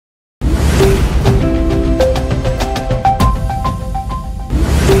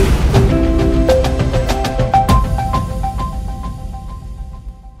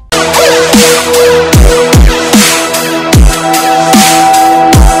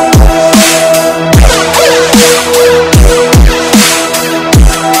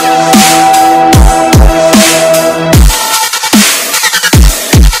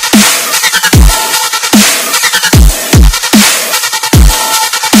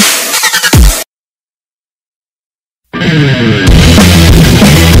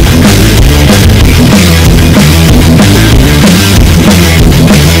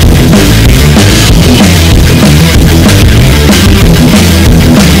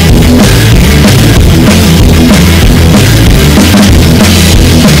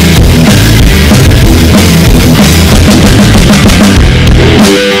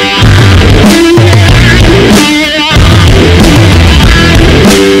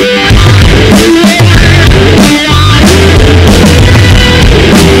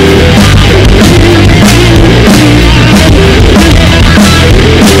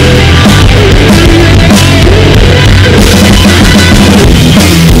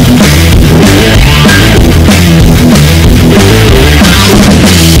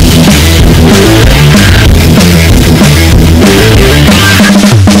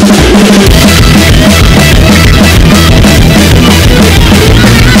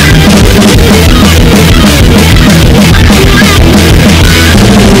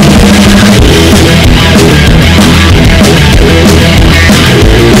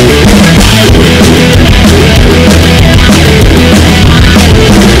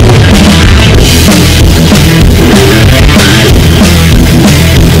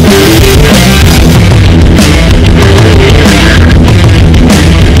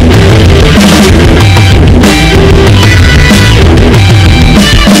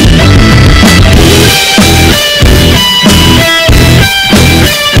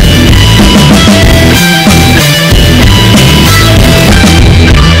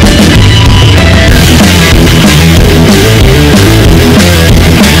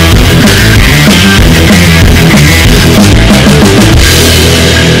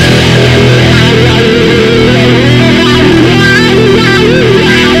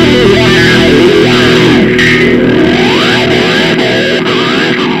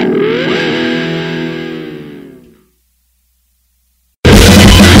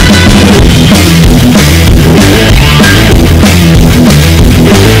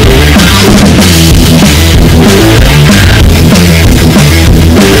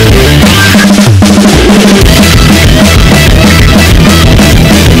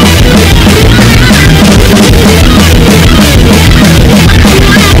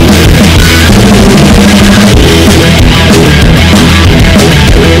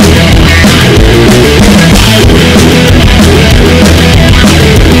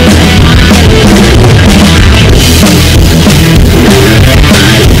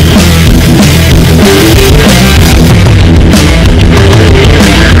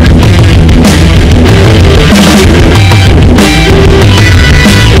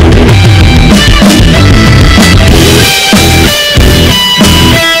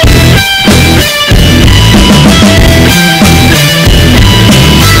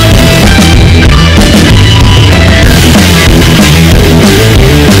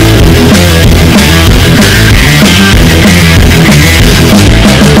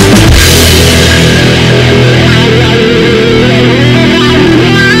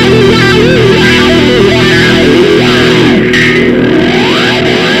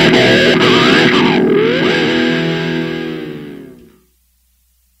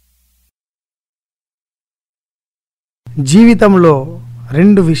జీవితంలో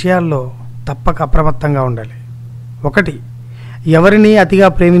 2 విషయాల్లో తప్పక అప్రమత్తంగా ఉండాలి. ఒకటి, ఎవరిని అతిగా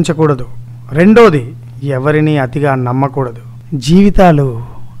ప్రేమించకూడదు. రెండోది, ఎవరిని అతిగా నమ్మకూడదు. జీవితాలు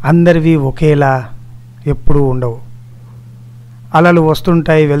అందరివి ఒకేలా ఎప్పుడూ ఉండవు. అలలు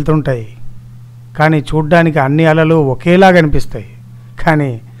వస్తుంటాయి, వెళ్తుంటాయి. కానీ చూడ్డానికి అన్ని అలలు ఒకేలా కనిపిస్తాయి.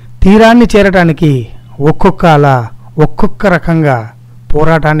 కానీ తీరాన్ని చేరటానికి ఒక్కొక్క అల ఒక్కొక్క రకంగా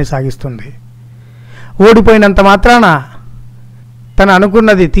పోరాటాన్ని సాగిస్తుంది. ఓడిపోయినంత మాత్రాన, తను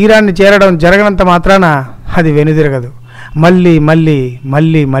అనుకున్నది తీరాన్ని చేరడం జరగనంత మాత్రాన అది వెనుదిరగదు. మళ్ళీ మళ్ళీ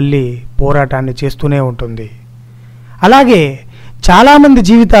మళ్ళీ మళ్ళీ పోరాటాన్ని చేస్తూనే ఉంటుంది. అలాగే చాలామంది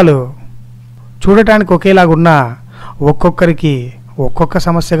జీవితాలు చూడటానికి ఒకేలాగున్నా ఒక్కొక్కరికి ఒక్కొక్క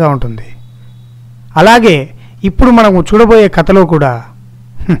సమస్యగా ఉంటుంది. అలాగే ఇప్పుడు మనము చూడబోయే కథలో కూడా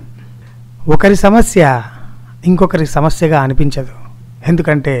ఒకరి సమస్య ఇంకొకరి సమస్యగా అనిపించదు.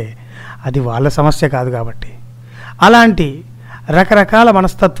 ఎందుకంటే అది వాళ్ళ సమస్య కాదు కాబట్టి. అలాంటి రకరకాల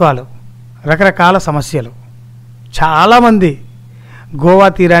మనస్తత్వాలు, రకరకాల సమస్యలు చాలామంది గోవా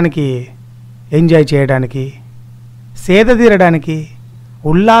తీరానికి ఎంజాయ్ చేయడానికి, సేద తీరడానికి,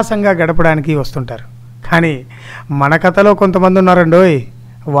 ఉల్లాసంగా గడపడానికి వస్తుంటారు. కానీ మన కథలో కొంతమంది ఉన్నారండోయ్,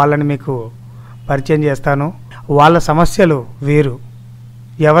 వాళ్ళని మీకు పరిచయం చేస్తాను. వాళ్ళ సమస్యలు వేరు.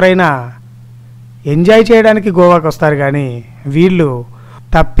 ఎవరైనా ఎంజాయ్ చేయడానికి గోవాకు వస్తారు, కానీ వీళ్ళు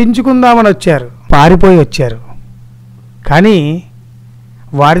తప్పించుకుందామని వచ్చారు, పారిపోయి వచ్చారు. కానీ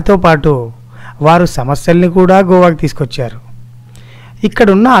వారితో పాటు వారు సమస్యల్ని కూడా గోవాకి తీసుకొచ్చారు.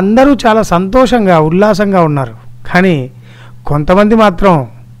 ఇక్కడున్న అందరూ చాలా సంతోషంగా, ఉల్లాసంగా ఉన్నారు. కానీ కొంతమంది మాత్రం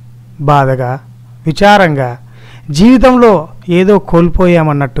బాధగా, విచారంగా, జీవితంలో ఏదో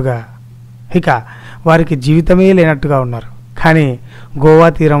కోల్పోయామన్నట్టుగా, ఇక వారికి జీవితమే లేనట్టుగా ఉన్నారు. కానీ గోవా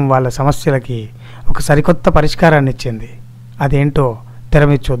తీరం వాళ్ళ సమస్యలకి ఒక సరికొత్త పరిష్కారాన్ని ఇచ్చింది. అదేంటో తెర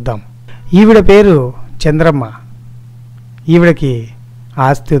మీద చూద్దాం. ఈవిడ పేరు చంద్రమ్మ. ఈవిడకి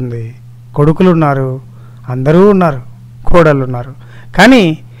ఆస్తి ఉంది, కొడుకులు ఉన్నారు, అందరూ ఉన్నారు, కోడళ్ళు ఉన్నారు. కానీ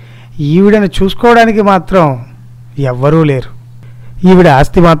ఈవిడను చూసుకోవడానికి మాత్రం ఎవ్వరూ లేరు. ఈవిడ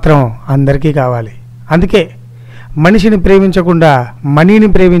ఆస్తి మాత్రం అందరికీ కావాలి. అందుకే మనిషిని ప్రేమించకుండా మనీని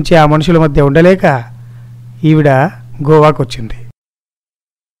ప్రేమించే ఆ మనుషుల మధ్య ఉండలేక ఈవిడ గోవాకు వచ్చింది.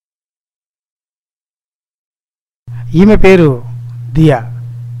 ఈమె పేరు దియా.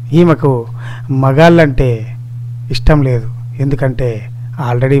 ఈమెకు మగాళ్ళంటే ఇష్టం లేదు, ఎందుకంటే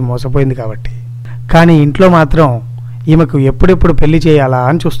ఆల్రెడీ మోసపోయింది కాబట్టి. కానీ ఇంట్లో మాత్రం ఈమెకు ఎప్పుడెప్పుడు పెళ్లి చేయాలా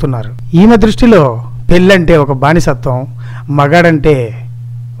అని చూస్తున్నారు. ఈమె దృష్టిలో పెళ్ళంటే ఒక బానిసత్వం, మగాడంటే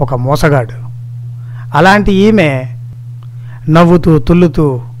ఒక మోసగాడు. అలాంటి ఈమె నవ్వుతూ, తుల్లుతూ,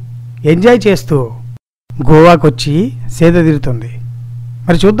 ఎంజాయ్ చేస్తూ గోవాకు వచ్చి సేద తీరుతుంది.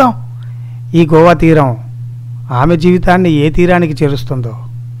 మరి చూద్దాం ఈ గోవా తీరం ఆమె జీవితాన్ని ఏ తీరానికి చేరుస్తుందో.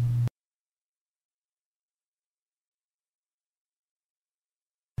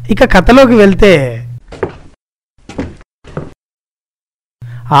 ఇక కథలోకి వెళ్తే,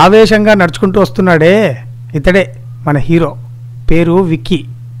 ఆవేశంగా నడుచుకుంటూ వస్తున్నాడే, ఇతడే మన హీరో. పేరు విక్కీ.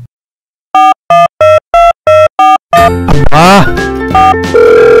 అబ్బా,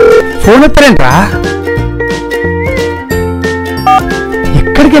 ఫోన్ ఎత్తారేంట్రా?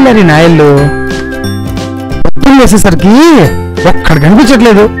 ఎక్కడికి వెళ్ళారు ఈ నాయళ్ళు? పొద్దున్న వేసేసరికి ఒక్కడ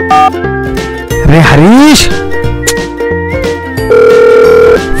కనిపించట్లేదు. రే హరీష్,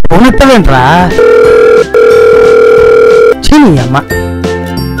 ఫోన్ ఎత్తావేంట్రా? చీనీ అమ్మ,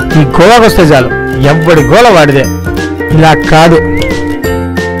 ఈ గోవాకు వస్తే చాలు ఎవ్వడి గోల వాడిదే. ఇలా కాదు,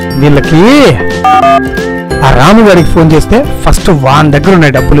 వీళ్ళకి ఆ రాముగారికి ఫోన్ చేస్తే ఫస్ట్ వాన్ దగ్గర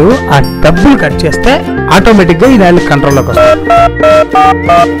ఉన్నాయి డబ్బులు, ఆ డబ్బులు కట్ చేస్తే ఆటోమేటిక్గా ఈ నెల కంట్రోల్లోకి వస్తాయి.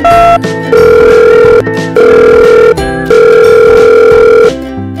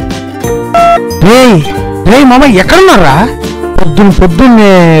 రే మామ, ఎక్కడున్నారా?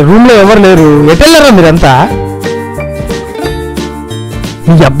 పొద్దున్నే రూమ్ లో ఎవరు లేరు, ఎటెళ్ళారా మీరంతా?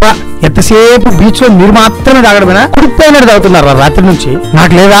 ఈ అబ్బా, ఎంతసేపు బీచ్ లో మీరు మాత్రమే తాగడమేనా? కుడిపోయినట్టు తాగుతున్నారా రాత్రి నుంచి?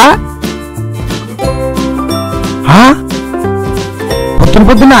 నాకు లేదా?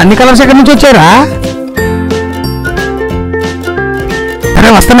 పొద్దున్న అన్ని కలర్స్ ఎక్కడి నుంచి వచ్చారా? అరే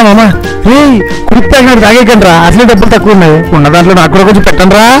వస్తున్నా మామ. రే, కుడిపోయినట్టు తాగేకండి రా, అసలే డబ్బులు తక్కువ ఉన్నాయి. ఉన్న దాంట్లో నాకు కూడా కొంచెం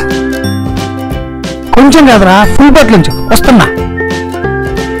పెట్టండి రా. కొంచెం కాదురా, ఫుల్ బాటిల్ నుంచి వస్తున్నా.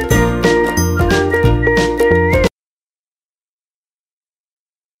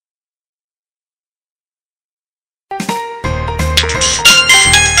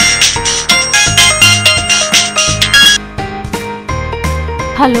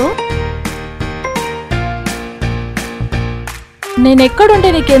 హలో, నేనెక్కడుంటే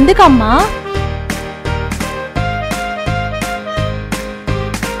నీకెందుకమ్మా?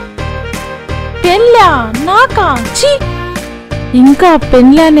 పెళ్ళా? నాకా? ఛీ! ఇంకా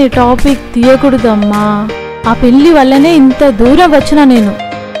పెళ్లి అనే టాపిక్ తీయకూడదమ్మా. ఆ పెళ్లి వల్లనే ఇంత దూరం వచ్చినా నేను.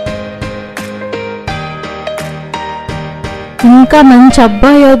 ఇంకా మంచి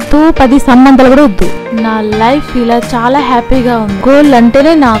అబ్బాయి వద్దు, 10 సంబంధాలు కూడా వద్దు. నా లైఫ్ ఇలా చాలా హ్యాపీగా ఉంది. గోల్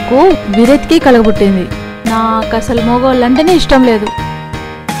అంటేనే నాకు విరక్తి కలగబుట్టింది. నాకు అసలు మగోళ్ళు అంటేనే ఇష్టం లేదు.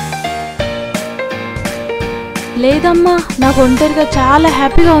 లేదమ్మా, నాకు ఒంటరిగా చాలా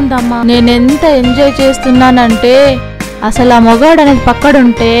హ్యాపీగా ఉందమ్మా. నేను ఎంత ఎంజాయ్ చేస్తున్నానంటే అసలు ఆ మగవాడు అనేది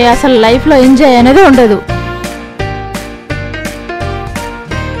పక్కడుంటే అసలు లైఫ్లో ఎంజాయ్ అనేది ఉండదు.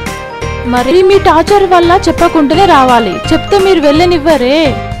 మరి మీ టార్చర్ వల్ల చెప్పకుంటేనే రావాలి, చెప్తే మీరు వెళ్ళనివ్వరే.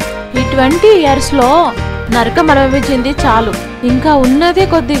 ఈ 20 yearsలో నరకం అనుభవించింది చాలు, ఇంకా ఉన్నదే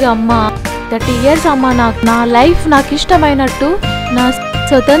కొద్దిగా అమ్మా. 30 years అమ్మా. నా లైఫ్ నాకు ఇష్టమైనట్టు నా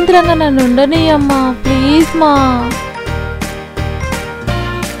స్వతంత్రంగా నన్ను ఉండనీయమ్మా, ప్లీజ్ మా.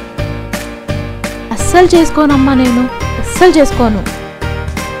 అస్సలు చేసుకోనమ్మా, నేను అస్సలు చేసుకోను.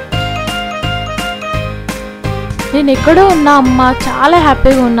 నేను ఎక్కడో ఉన్నా అమ్మా, చాలా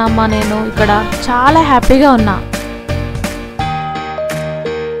హ్యాపీగా ఉన్నా అమ్మా. నేను ఇక్కడ చాలా హ్యాపీగా ఉన్నా.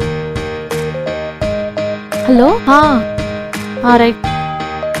 Hello, right.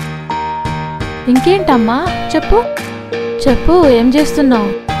 ఇంకేంటమ్మా, చెప్పు చెప్పు, ఏం చేస్తున్నావు?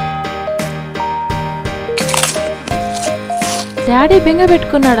 డాడీ బెంగ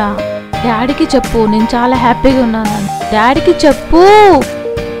పెట్టుకున్నాడా? డాడీకి చెప్పు నేను చాలా హ్యాపీగా ఉన్నాను. డాడీకి చెప్పు.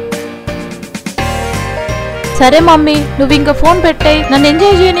 సరే మమ్మీ, నువ్వు ఇంకా ఫోన్ పెట్టాయి, నన్ను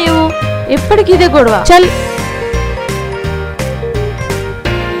ఎంజాయ్ చేయ. నీవు ఎప్పటికి ఇదే గొడవ. చల్.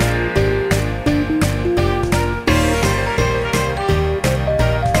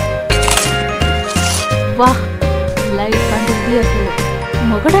 వా, లైఫ్ అంటే అసలు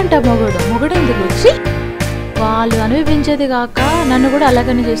మొగడంట మొగడెందుకు వచ్చి వాళ్ళు అనుభవించేది కాక నన్ను కూడా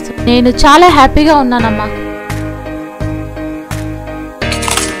అలాగనే చేస్తుంది. నేను చాలా హ్యాపీగా ఉన్నానమ్మా.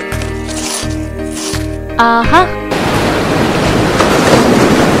 ఆహా,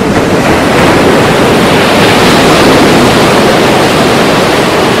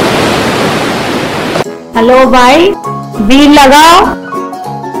 हेलो भाई, बीर लगाओ,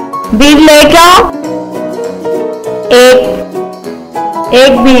 बीर लेके आओ।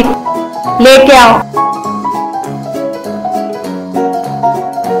 एक बीर लेके आओ।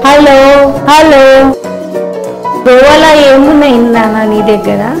 హలో హలో, గోవాలో ఏమున్నాయి నాన్న నీ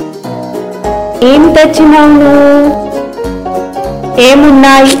దగ్గర? ఏం తెచ్చినావు నువ్వు?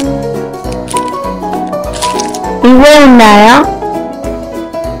 ఏమున్నాయి? ఇవే ఉన్నాయా?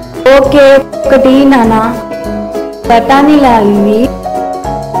 ఓకే, ఒకటి నానా బఠానీలా ఇవి.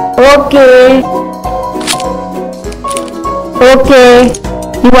 ఓకే ఓకే,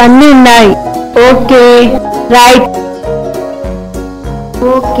 ఇవన్నీ ఉన్నాయి. Okay right.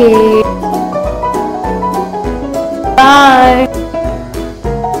 Okay bye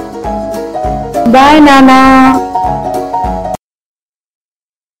bye నానా.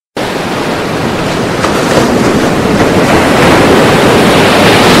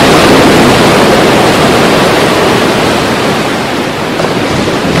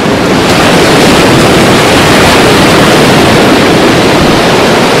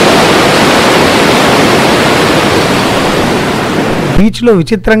 బీచ్లో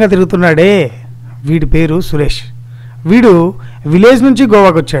విచిత్రంగా తిరుగుతున్నాడే, వీడి పేరు సురేష్. వీడు విలేజ్ నుంచి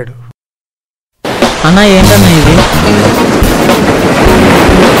గోవాకు వచ్చాడు. అన్న ఏంటన్నా ఇది?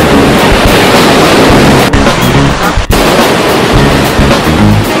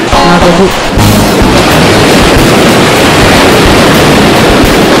 నాకు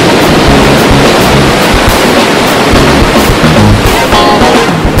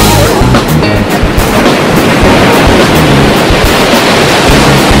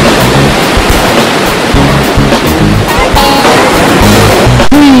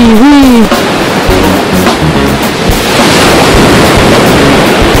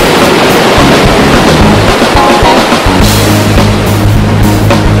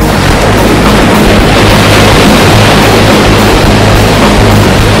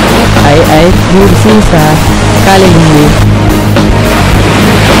సీసా ఖాళీగా ఉంది.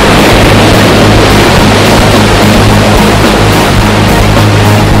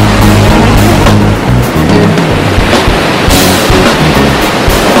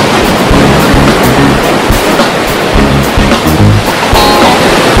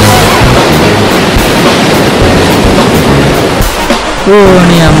 ఓ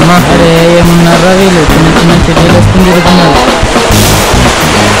నీ అమ్మ, అరే ఏమున్నారా వీళ్ళు? చిన్న చిన్న చెట్లు వేసుకుని తిరుగుతున్నారు.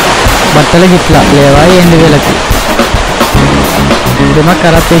 బట్టలు గిట్లా లేవా ఏంది వీళ్ళకి? ఇదేమో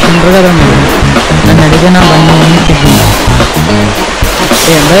ఖరాబ్ చేసిండ్రు కదా మీరు. నన్ను అడిగే నా బండి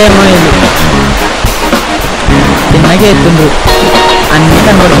ఏందో ఏమో వీళ్ళు. చిన్నగా ఎత్తుండ్రు, అన్నీ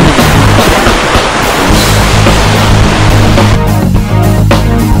కనబడుతున్నాయి.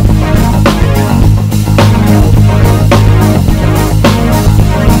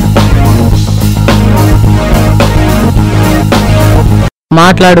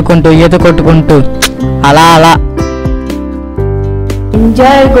 మాట్లాడుకుంటూ ఈత కొట్టుకుంటూ అలా అలా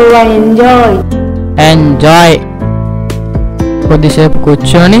ఎంజాయ్ గోవా ఎంజాయ్. ఎంజాయ్. కొద్దిసేపు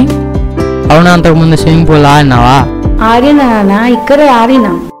కూర్చొని, అవునా అంతకుముందు స్విమ్మింగ్ పూల్ ఆడినావా? ఆడినా నాన్న, ఇక్కడే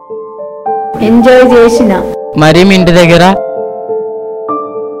ఆడినా, ఎంజాయ్ చేసిన. మరి మీ ఇంటి దగ్గర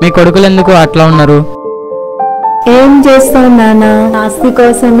మీ కొడుకులు ఎందుకు అట్లా ఉన్నారు? ఏం చేస్తావు నాన్న, ఆస్తి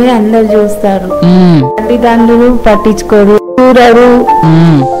కోసమే అందరు చూస్తారు, తల్లిదండ్రులు పట్టించుకోరు, చూడరు.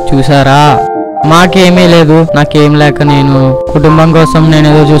 చూసారా, మాకేమీ లేదు, నాకేం లేక నేను కుటుంబం కోసం నేను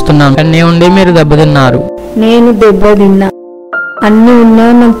ఏదో చూస్తున్నాను, కానీ ఉండి మీరు దెబ్బతిన్నారు. నేను దెబ్బతిన్నా, అన్ని ఉన్నా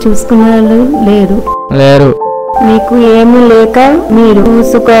నాకు చూసుకునే వాళ్ళు లేరు. మీకు ఏమి లేక మీరు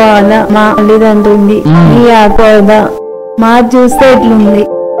చూసుకోవాలా మా తల్లిదండ్రుంది, మీ ఆపద మా చూస్తే ఎట్లుంది.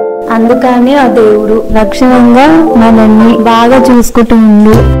 అందుకని ఆ దేవుడు లక్షణంగా మనల్ని బాగా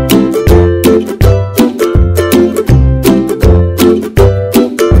చూసుకుంటుంది.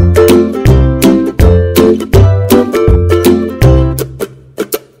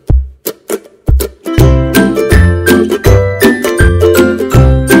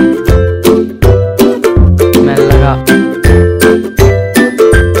 మెల్లగా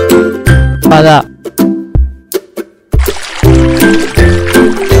పద.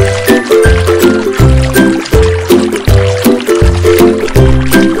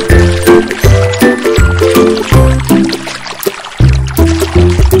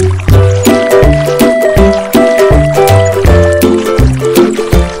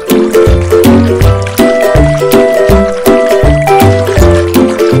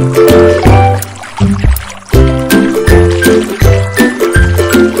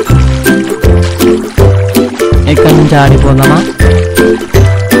 ఇక్కడి నుంచి ఆడిపోదామా?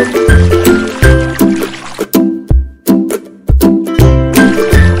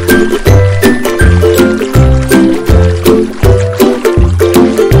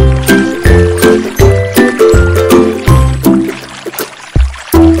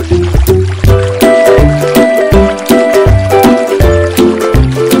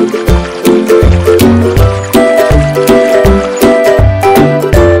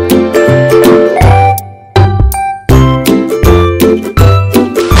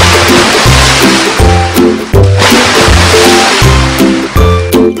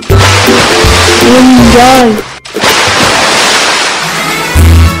 ఎంజాయ్.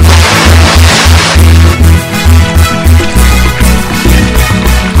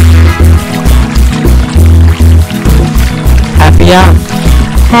 హ్యాపీయా?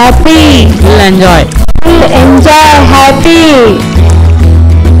 Happy. Full enjoy. Enjoy happy.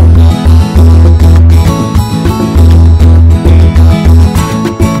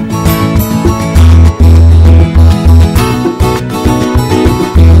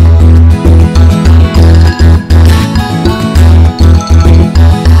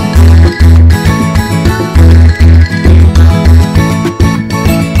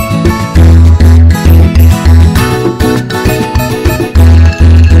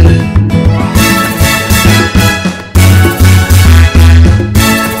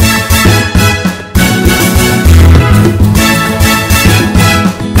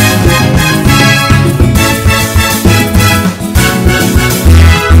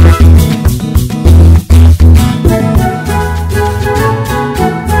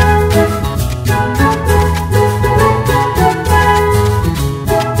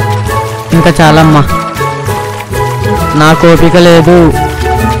 ఇంకా చాలమ్మా, నాకు ఓపిక లేదు.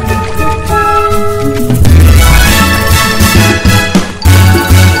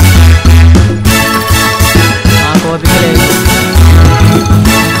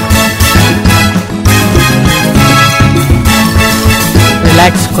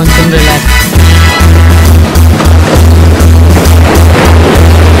 రిలాక్స్, కొంచెం రిలాక్స్.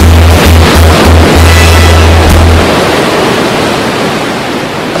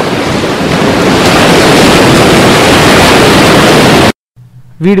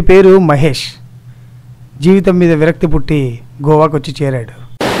 వీడి పేరు మహేష్. జీవితం మీద విరక్తి పుట్టి గోవాకు వచ్చి చేరాడు.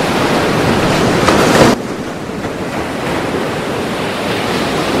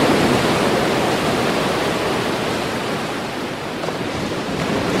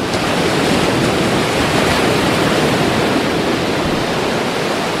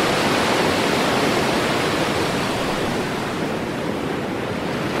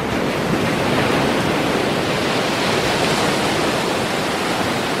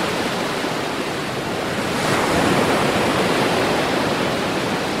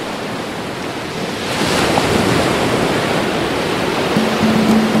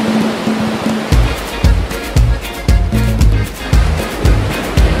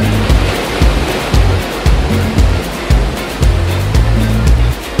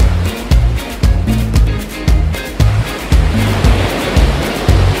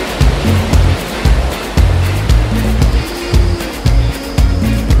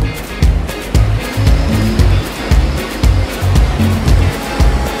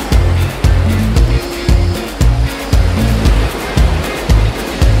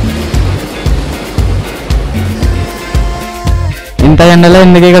 ఇంత ఎండలో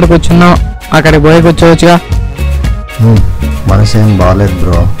ఎందుకు ఇక్కడ కూర్చున్నావు? అక్కడికి పోయి కూర్చోవచ్చుగా. మనసు ఏం బాగాలేదు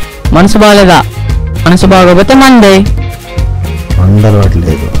బ్రో. మనసు బాగాలేదా? మనసు బాగోపోతే మందే.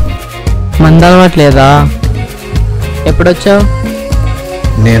 మందలవట్లేదు. మందలవట్లేదా? ఎప్పుడొచ్చావు?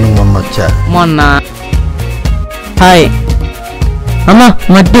 నేను మొన్న వచ్చా. మొన్న. హాయ్ అమ్మా,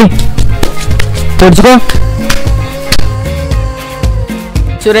 మట్టి తుడుచుకో.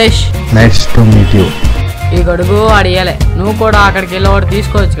 Suresh, nice to meet you. ఈ గడుగు అడియాలే, నువ్వు కూడా అక్కడికి వెళ్ళి ఒకటి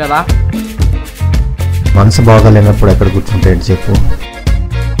తీసుకోవచ్చు కదా. మనసు బాగాలేనప్పుడు ఎక్కడ కూర్చుంటే ఏంటి చెప్పు.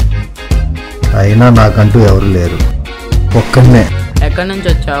 అయినా నాకంటూ ఎవరు లేరు, ఒక్కనే. ఎక్కడి నుంచి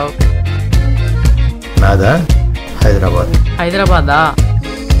వచ్చావు? నాదా హైదరాబాద్. హైదరాబాదా?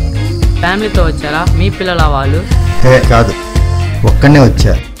 ఫ్యామిలీతో వచ్చారా? మీ పిల్లల వాళ్ళు? కాదు, ఒక్కనే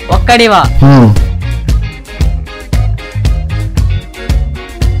వచ్చా. ఒక్కడివా?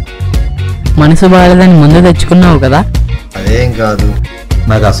 మనసు బాగాలేదని ముందు తెచ్చుకున్నావు కదా. అదేం కాదు,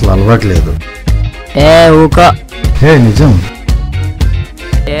 నాకు అసలు అలవాట్లేదు. ఊకో. నిజం.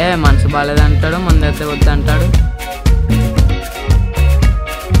 మనసు బాగాలేదంటాడు, ముందైతే వద్దంటాడు.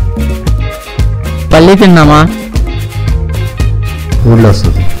 పల్లి తిన్నామా? ఊళ్ళో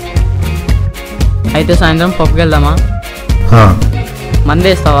వస్తుంది. అయితే సాయంత్రం పప్పుకి వెళ్దామా?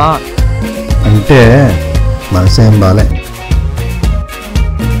 మందేస్తావా? అంటే మనసు ఏం బాలే.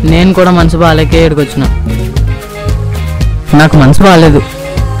 నేను కూడా మనసు బాగాలేకే ఏడుకొచ్చిన. నాకు మనసు బాగాలేదు.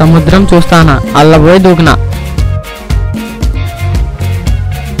 సముద్రం చూస్తానా, అల్ల పోయి దూకినా.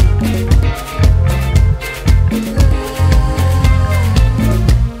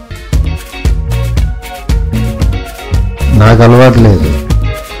 నాకు అలవాట్లేదు,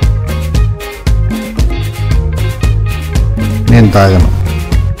 నేను తాగను.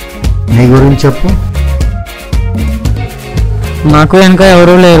 నీ గురించి చెప్పు. నాకు వెనక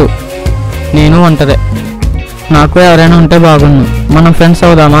ఎవరూ లేరు, నేను ఒంటరే. నాకు ఎవరైనా ఉంటే బాగుండు. మనం ఫ్రెండ్స్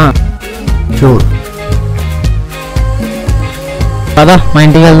అవుదామా? షూర్. పదా మా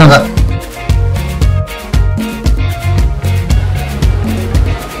ఇంటికి వెళ్దాం.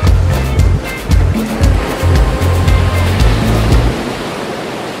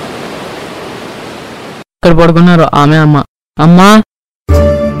 ఇక్కడ పడుకున్నారు ఆమె అమ్మ. అమ్మా,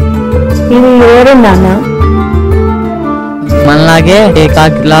 ఇది ఎవరు నాన్న? మనలాగే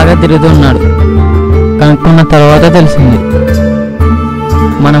ఏకాకిలాగా తిరుగుతున్నాడు. కనుక్కున్న తర్వాత తెలిసింది.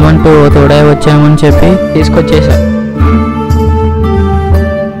 మనమంటూ తోడే వచ్చామని చెప్పి తీసుకొచ్చేసా.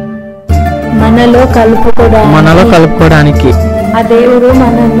 మనలో కలుపుకోవడానికి ఆ దేవుడు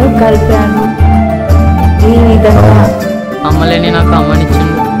మనల్ని కలిపాడు. ఈ విధంగా అమ్మలేని నాకు అమ్మనిచ్చిండు.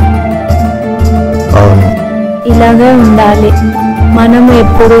 ఇలాగే ఉండాలి మనం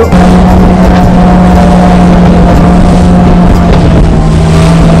ఎప్పుడు.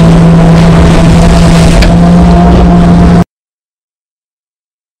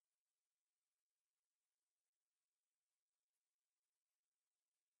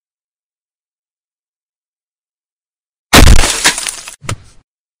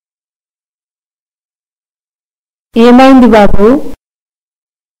 ఏమైంది బాబు?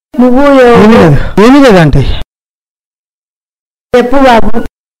 నువ్వు ఏమీ లేదంటే చెప్పు బాబు.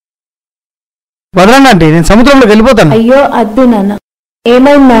 వదలండి అంటే నేను సముద్రంలోకి వెళ్ళిపోతాను. అయ్యో అద్దు నాన్న.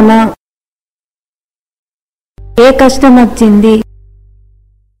 ఏమైంది నాన్న? ఏ కష్టం వచ్చింది?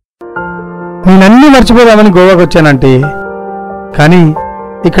 నేనన్నీ మర్చిపోదామని గోవాకి వచ్చానంటే, కానీ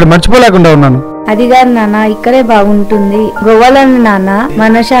ఇక్కడ మర్చిపోలేకుండా ఉన్నాను. అది కాదు నాన్న, ఇక్కడే బాగుంటుంది. గోవాలోని నాన్న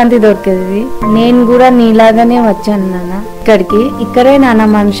మనశ్శాంతి దొరికేది. నేను కూడా నీలాగానే వచ్చాను నాన్న ఇక్కడికి. ఇక్కడే నాన్న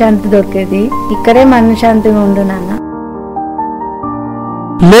మనశ్శాంతి దొరికేది. ఇక్కడే మనశ్శాంతిగా ఉండు నాన్న.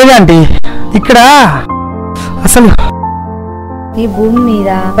 లేదంటే ఇక్కడ అసలు ఈ భూమి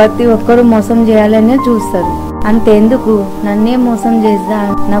మీద ప్రతి ఒక్కరు మోసం చేయాలనే చూస్తారు. అంతెందుకు నన్నే మోసం చేస్తా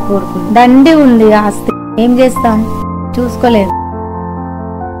నా కొడుకు. దండి ఉంది ఆస్తి, ఏం చేస్తాం, చూసుకోలేదు.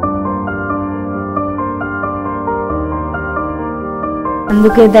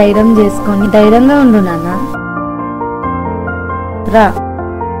 అందుకే ధైర్యం చేసుకొని ధైర్యంగా ఉండు నాన్న. రా,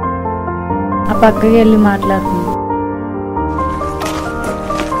 ఆ పక్కకి వెళ్ళి మాట్లాడుకుందాం.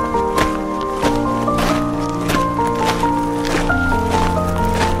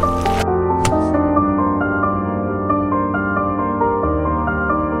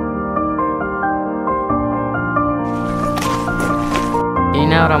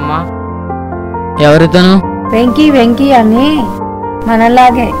 ఈయనెవరమ్మా? ఎవరితోను? వెంకీ వెంకీ అని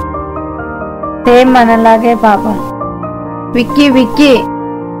మనలాగే, సేమ్ మనలాగే పాపం. విక్కీ విక్కీ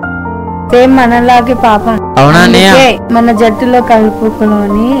సేమ్ మనలాగే పాపం. అవునా? మన జట్టులో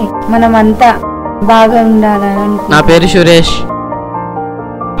కలుపుకొని మనమంతా బాగా ఉండాలని. నా పేరు సురేష్.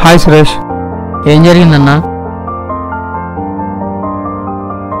 హాయ్ సురేష్. ఏం జరిగిందన్నా?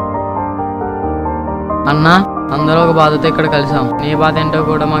 అన్నా అందరూ ఒక బాధతో ఇక్కడ కలిసాం. నీ బాధ ఏంటో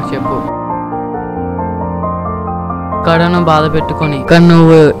కూడా మాకు చెప్పు. ఇక్కడ నువ్వు బాధ పెట్టుకొని ఇక్కడ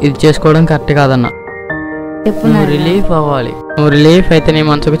నువ్వు ఇది చేసుకోవడం కరెక్ట్ కాదన్నా. నువ్వు రిలీఫ్ అవ్వాలి. నువ్వు రిలీఫ్ అయితే నీ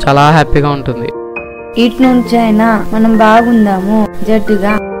మనసుకు చాలా హ్యాపీగా ఉంటుంది. ఇటు నుంచి అయినా మనం బాగుందాము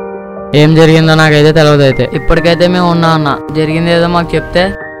జట్టుగా. ఏం జరిగిందో నాకైతే తెలియదు. అయితే ఇప్పటికైతే మేము ఉన్నా అన్న. జరిగింది ఏదో మాకు చెప్తే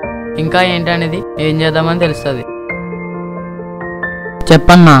ఇంకా ఏంటనేది ఏం చేద్దామని తెలుస్తుంది.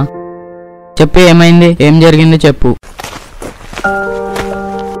 చెప్పన్నా, చెప్పు ఏమైంది, ఏం జరిగింది చెప్పు.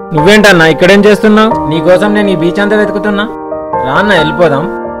 నువ్వేంటన్నా ఇక్కడేం చేస్తున్నావు? నీకోసం నేను ఈ బీచ్ అంతా వెతుకుతున్నా. రాన్నా వెళ్ళిపోదాం.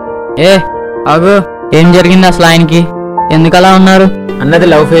 ఏ అగు, ఏం జరిగింది అసలు? ఆయనకి ఎందుకు అలా ఉన్నారు? అన్నది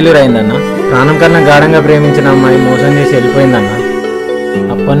లవ్ ఫెయిల్యూర్ అయిందన్న. ప్రాణం కన్నా గాఢంగా ప్రేమించిన అమ్మాయి మోసం చేసి వెళ్ళిపోయిందన్న.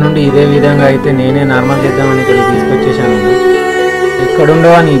 అప్పటి నుండి ఇదే విధంగా అయితే నేనే నార్మల్ చేద్దామని ఇక్కడికి తీసుకొచ్చేసాను. ఎక్కడుండో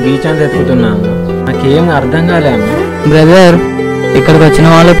అని ఈ బీచ్ అంతా వెతుకుతున్నా అన్న. నాకేం అర్థం కాలే అన్న. బ్రదర్, ఇక్కడికి వచ్చిన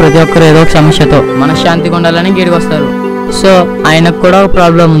వాళ్ళు ప్రతి ఒక్కరు ఏదో ఒక సమస్యతో మనశ్శాంతిగా ఉండాలని గీడికి వస్తారు. సో ఆయనకు కూడా ఒక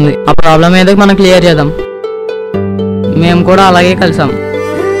ప్రాబ్లం ఉంది. ఆ ప్రాబ్లం ఏదో మనం క్లియర్ చేద్దాం. మేము కూడా అలాగే కలిసాం.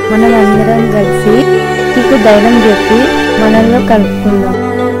 మనం అందరం కలిసి నీకు ధైర్యం చెప్పి మనలో కలుపుకుందాం.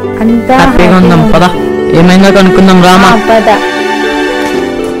 అంతా హ్యాపీగా ఉందాం. పద, ఏమైందో కనుక్కుందాం. రామా పద.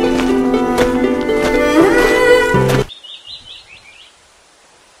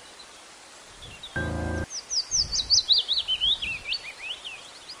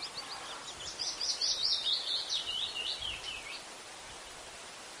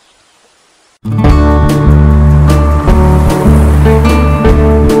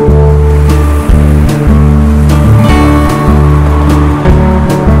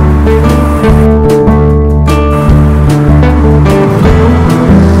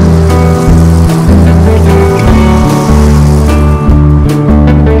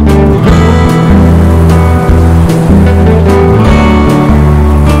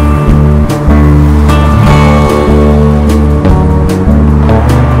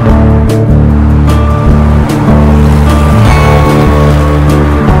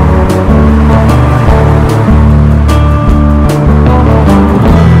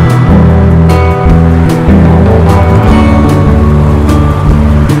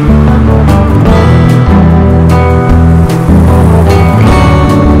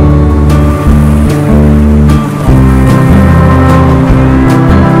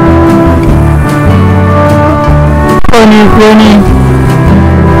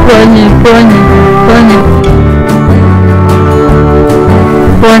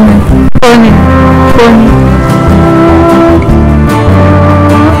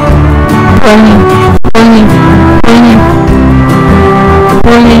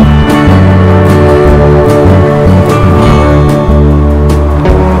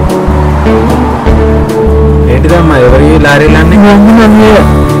 ఏంటిదమ్మా ఎవరి లారీలన్నీ?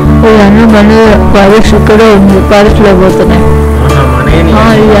 పాలిష్ ఇక్కడ ఉంది, పాలిష్ లో పోతున్నాయి.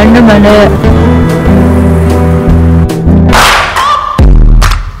 ఇవన్నీ మన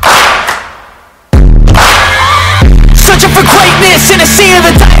searching for greatness in a sea of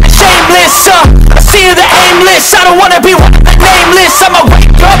the dying and shameless. A sea of the aimless. I don't wanna be one of the nameless. I'ma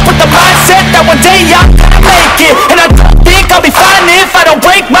wake up with the mindset that one day I'm gonna make it, and I don't think I'll be fine if I don't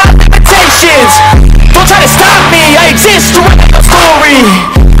break my limitations. Don't try to stop me, I exist to write a story.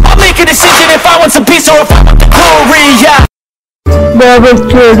 I'll make a decision if I want some peace or if I want the glory. Yeah.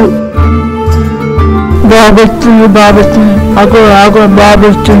 బాబొచ్చాడు, బాబొస్తుంది, బాబొస్తుంది. అగో ఆగో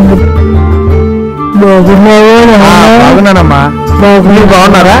బాబొస్తుంది. బాగున్నానమ్మా. మీరు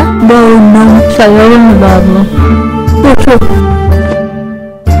బాగున్నారా? బాగున్నాం. చదవండి బాబు.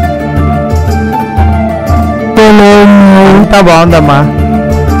 అంతా బాగుందమ్మా.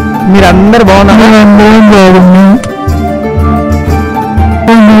 మీరందరు బాగున్నారా?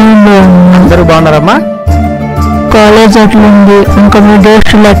 అందరూ బాగున్నారమ్మా? కాలేజ్ అట్లుంది, ఇంకా మీ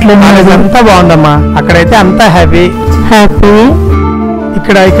దోస్తులు అట్లున్నారు. అంతా బాగుందమ్మా. అక్కడైతే అంతా హ్యాపీ హ్యాపీ.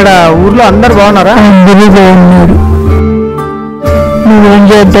 ఇక్కడ ఊర్లో అందరు బాగున్నారా? అందరూ బాగున్నారు. నువ్వేం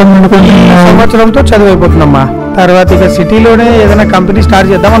చేద్దాం అనుకుంటున్నావు? సంవత్సరంతో చదువు అయిపోతుందమ్మా. తర్వాత ఇక సిటీలోనే ఏదైనా కంపెనీ స్టార్ట్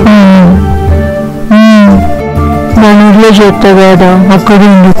చేద్దాం అనుకుంటున్నా. మన ఊర్లో చేస్తా కదా, అక్కడ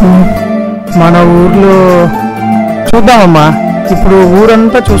ఎందుకు? మన ఊర్లో చూద్దామమ్మా. ఇప్పుడు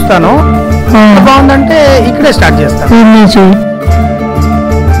ఊరంతా చూస్తాను, బాగుందంటే ఇక్కడే స్టార్ట్ చేస్తాను.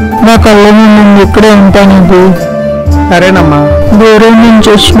 నా కళ్ళ ముందు ఇక్కడే ఉంటాను. సరేనమ్మా. దూరం నుంచి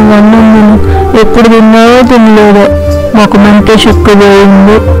వచ్చినవన్నీ నేను ఎప్పుడు తిన్నావో తినలేదో, మాకు మెంటే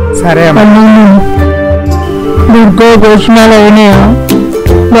చిక్కుపోయింది. సరే అన్నీ దుర్గా భోజనాలు అయినాయా?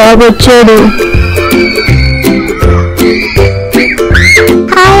 బాబు వచ్చాడు.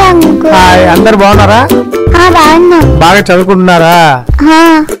 హాయ్, అందరు బాగున్నారా? బాగున్నాం. బాగా చదువుకుంటున్నారా?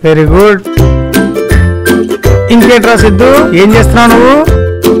 Very good. ఇంకేట్రా సిద్ధు, ఏం చేస్తున్నావు నువ్వు?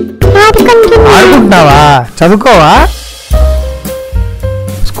 ఆడుకుంటున్నావా? చదువుకోవా?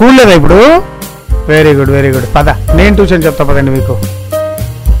 స్కూల్ లేదా ఇప్పుడు? Very good very good. పద, నేను ట్యూషన్ చెప్తా పదండి మీకు.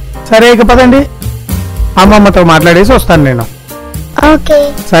 సరే ఇక పదండి, అమ్మమ్మతో మాట్లాడేసి వస్తాను నేను.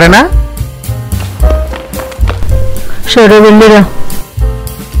 సరేనా? సరే వెళ్ళిరా.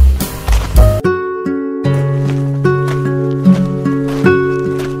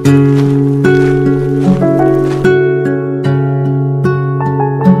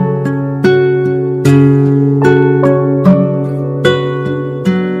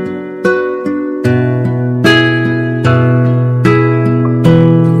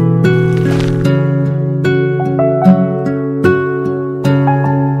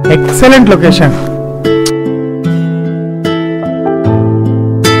 Excellent location.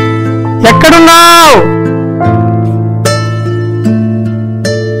 ఎక్కడున్నావు?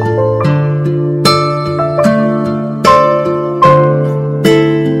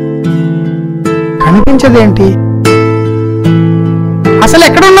 కనిపించదేంటి? అసలు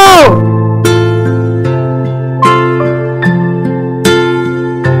ఎక్కడున్నావు?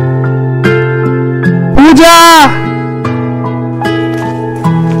 పూజ,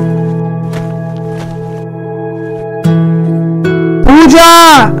 పూజ,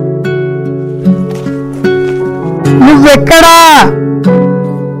 నువ్వెక్కడా?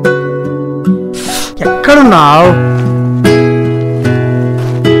 ఎక్కడున్నావు?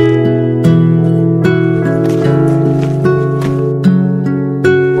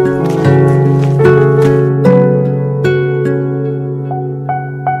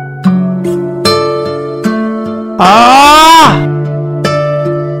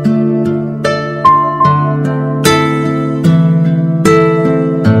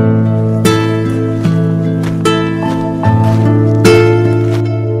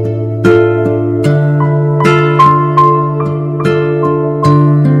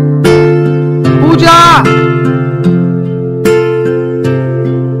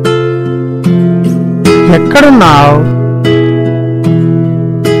 ఎక్కడున్నావు?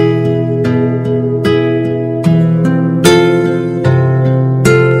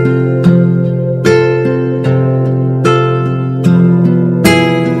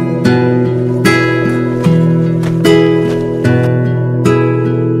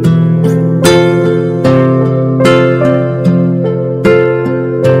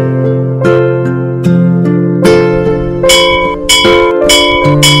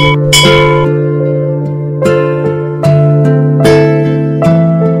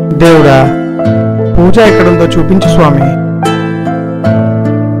 దేవుడా, పూజ ఎక్కడుందో చూపించు స్వామి,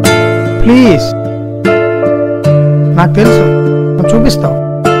 ప్లీజ్. నాకు తెలుసు నువ్వు చూపిస్తావు.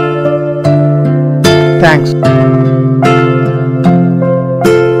 థ్యాంక్స్.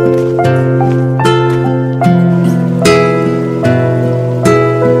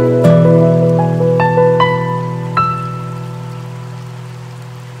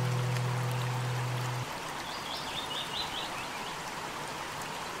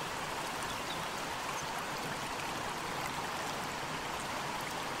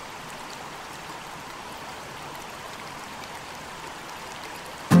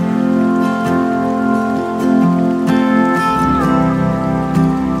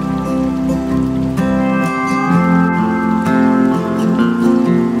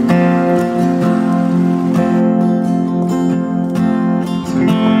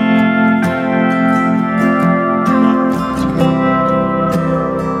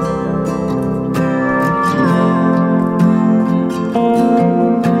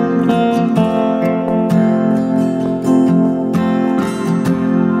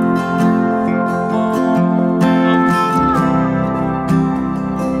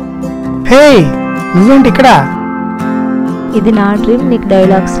 హే, నువ్వేంటి ఇక్కడ? ఇది నా డ్రీమ్, నీకు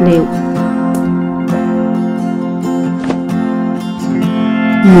డైలాగ్స్ లేవు.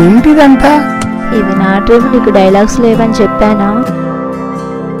 ఏంటిదంతా? ఇది నా డ్రీమ్, నీకు డైలాగ్స్ లేవని చెప్పానా?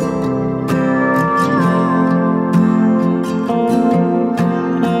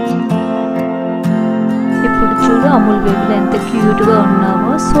 ఇప్పుడు చూడు అమూల్ బేబీలో ఎంత క్యూట్గా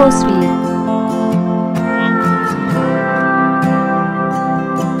ఉన్నావో, సో స్వీట్.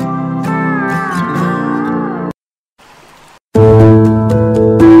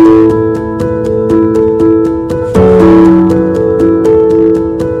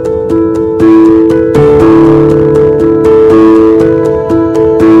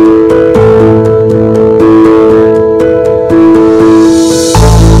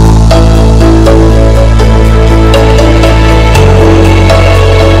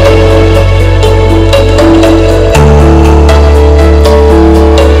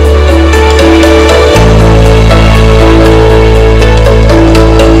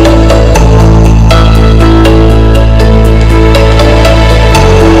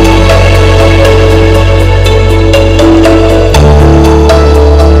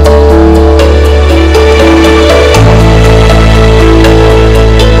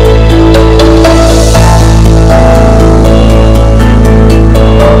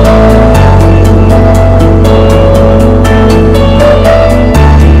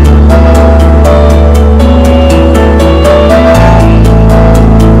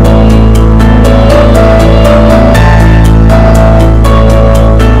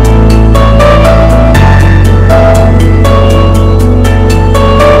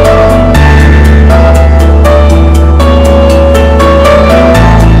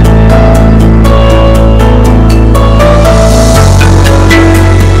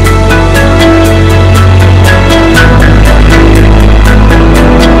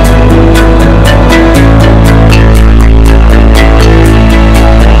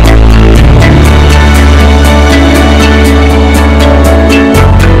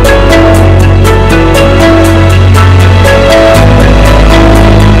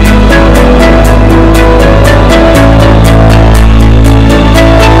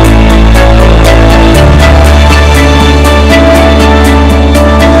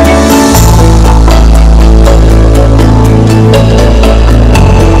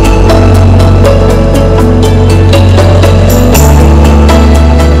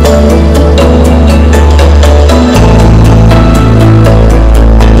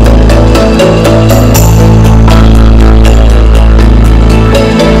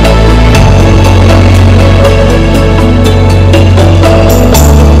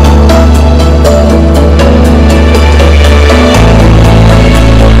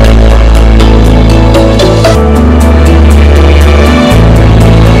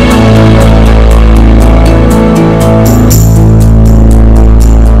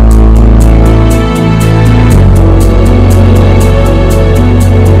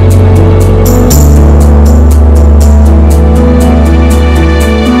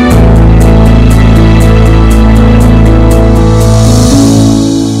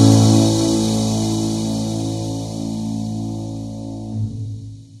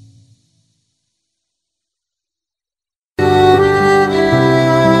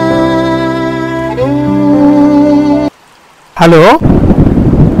 హలో,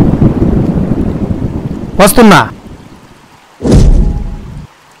 వస్తున్నా.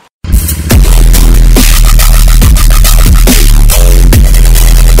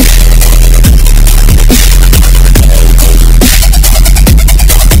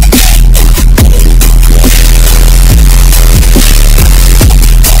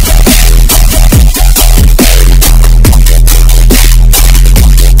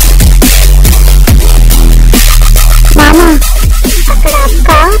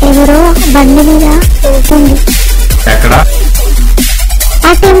 ఎవరో బండి మీద వెళ్తుంది. ఎక్కడ?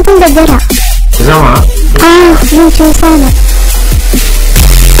 ఆ టెంపుల్ దగ్గర. నేను చూసాను.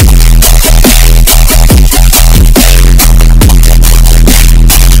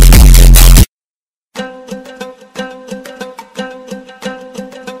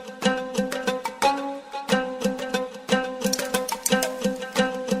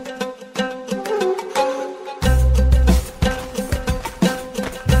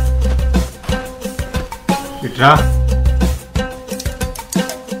 ఇట్రా.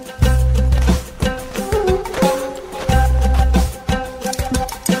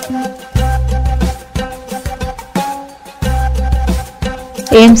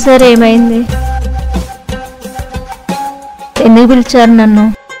 ఏం సార్, ఏమైంది? ఎందుకు పిలిచారు నన్ను?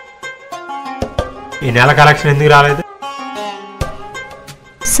 ఈ నెల కలెక్షన్ ఎందుకు రాలేదు?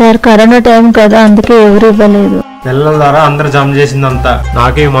 సార్ కరోనా టైం కదా, అందుకే ఎవరు ఇవ్వలేదు. పిల్లల ద్వారా అందరు జమ చేసిందంతా.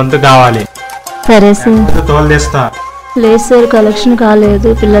 నాకు ఈ మంత్ కావాలి. సరే సార్. తోలు తెస్తా. లేదు సార్, కలెక్షన్ కాలేదు.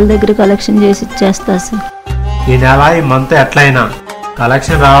 పిల్లల దగ్గర కలెక్షన్ చేసి ఇచ్చేస్తా సార్. ఈ నెల ఈ మంత్ ఎట్లయినా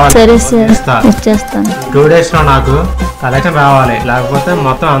కలెక్షన్ రావాలి. సరే సార్, ఇచ్చేస్తాను. 2 days లో నాకు కలెక్షన్ రావాలి, లేకపోతే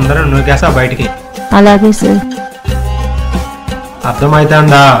మొత్తం అందరూ నూకేస్తా బయటికి. అలాగే సార్.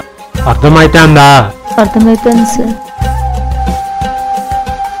 అర్థమైతుందా? అర్థమైతుంది సార్.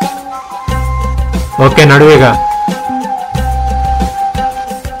 ఓకే, నడువేగా.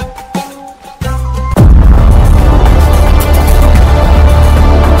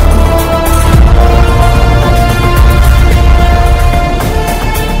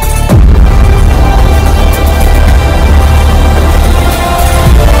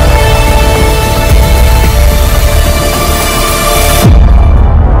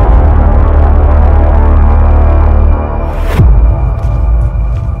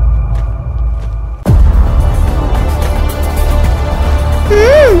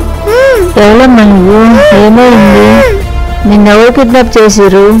 ఎవరమ్మా నువ్వు? ఏమైంది? నిన్నెవరు కిడ్నాప్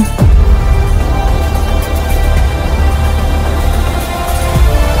చేసిరు?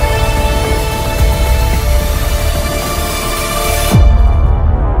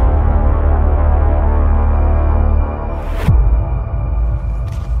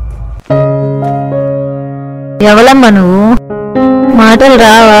 ఎవరమ్మా నువ్వు? మాటలు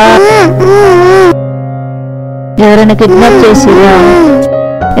రావా? ఎవరైనా కిడ్నాప్ చేసిరా?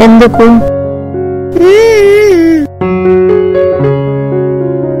 ఎందుకు?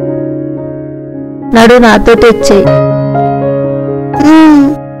 నడు, నాతో తెచ్చేయి.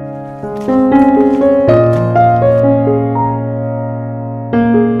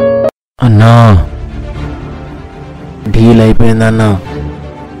 అన్నా, డీల్ అయిపోయిందన్నా.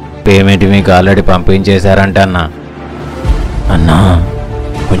 పేమెంట్ మీకు ఆల్రెడీ పంపించేశారంట అన్నా. అన్నా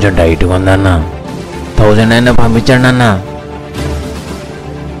కొంచెం టైట్గా ఉందన్నా. 1000 అయినా పంపించండి అన్నా.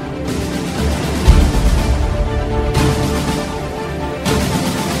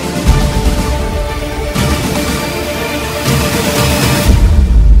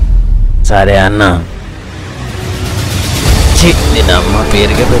 సరే అన్న. నేను అమ్మ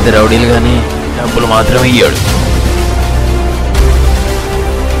పేరుకే పెద్ద రౌడీలు కానీ డబ్బులు మాత్రం ఇయ్యాడు.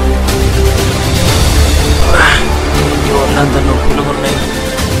 ఒళ్ళంతా నొప్పులు ఉన్నాయి.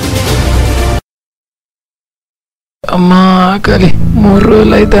 అమ్మా ఆకలి. 3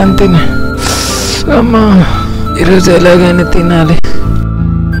 రోజులు అయితే అంతేనే. అమ్మా ఈరోజు ఎలాగైనా తినాలి.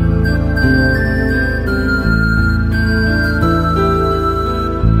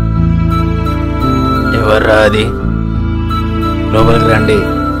 ఎవర్రా అది? లోపలికి రండి.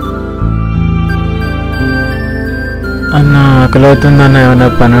 అన్న ఆకలి అవుతుందన్న, ఏమన్నా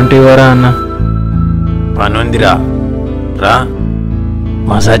పని ఉంటే ఇవ్వరా అన్న? పనుందిరా, రా.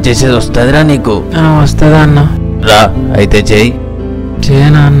 మసాజ్ చేసేది వస్తుందిరా నీకు? వస్తుందా అన్న? రా అయితే చెయ్యి.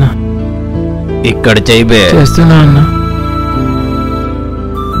 చేయనా అన్న? ఇక్కడ చెయ్యి బే. చేస్తున్నా అన్న.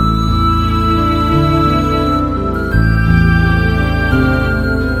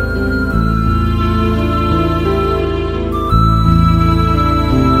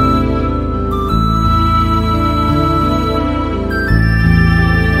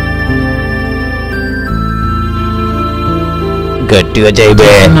 గట్టిగా చెయ్యి బే.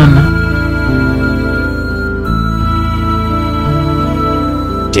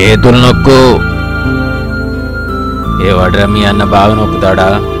 చేతులు నొక్కు. ఏవాడ్రా మీ అన్న బాగా నొక్కుతాడా?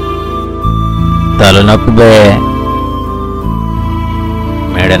 తల నొక్కు బే.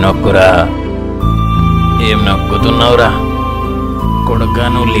 మెడ నొక్కురా. ఏం నొక్కుతున్నావురా కొడుక?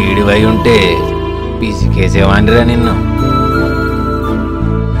 నువ్వు లీడివై ఉంటే పిసికేసేవాడిరా నిన్ను.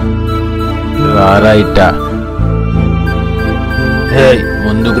 రారా ఇట్టా. హే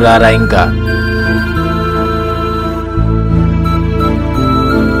ముందుకు రారా. ఇంకా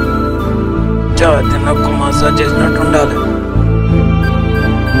ఛాతీ నొక్కు మసాజ్ చేసినట్టు ఉండాలి.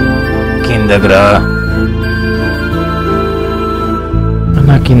 కిందకు రా.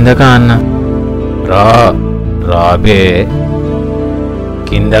 అన్న కిందకా అన్న? రా రాబే.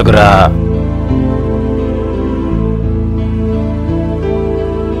 కిందకు రా.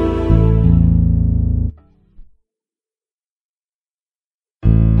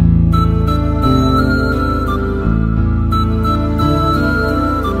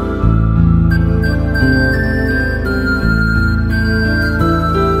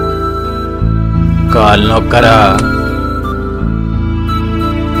 కాలు నొక్కరా.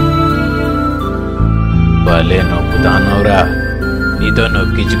 భలే నొక్కుతానవురా. నీతో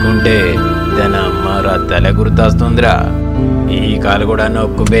నొక్కించుకుంటే తన అమ్మ తల గుర్తొస్తుందిరా. ఈ కాలు కూడా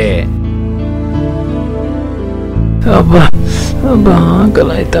నొక్కుబే. అబ్బా అబ్బా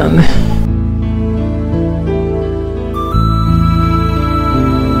ఆకలి అవుతుంది.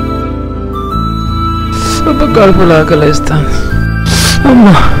 అబ్బా కడుపులో ఆకలి వేస్తాను.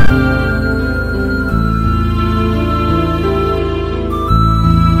 అమ్మా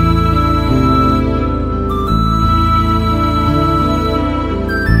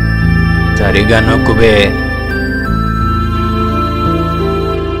సరిగా నొక్కుబే.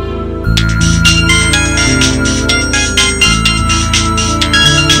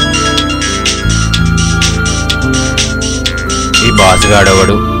 ఈ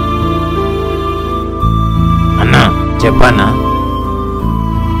బాసుగాడవడు. అన్నా చెప్పన్నా.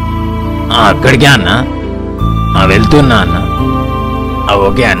 అక్కడికే అన్నా. వెళ్తున్నా అన్న.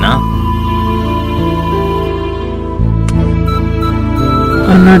 ఓకే అన్నా.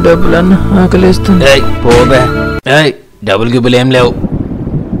 అన్న డబ్బులు అన్న ఆకలిస్తుంది. పోబే. డబుల్ గిబ్బులు ఏం లేవు.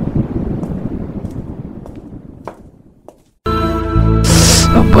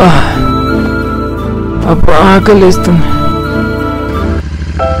 అబ్బా అబ్బా ఆకలిస్తుంది.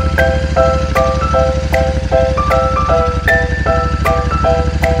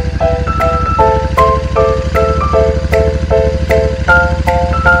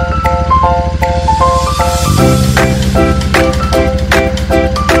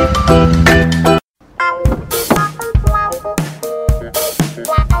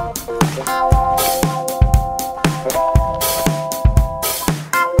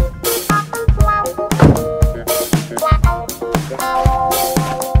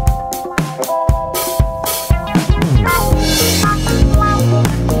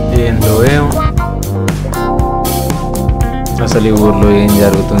 అసలు ఈ ఊర్లో ఏం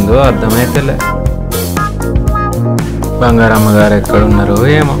జరుగుతుందో అర్థమైతలే. బంగారమ్మ గారు ఎక్కడున్నారో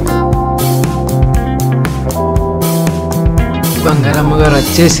ఏమో. బంగారమ్మ గారు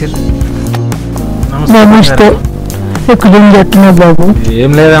వచ్చేసారు. నమస్తే. ఎక్కడ చెప్తున్నా బాబు?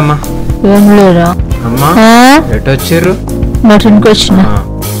 ఏం లేదమ్మా. ఏం లేదా అమ్మా? ఎటు వచ్చారు? మటన్కి వచ్చిన.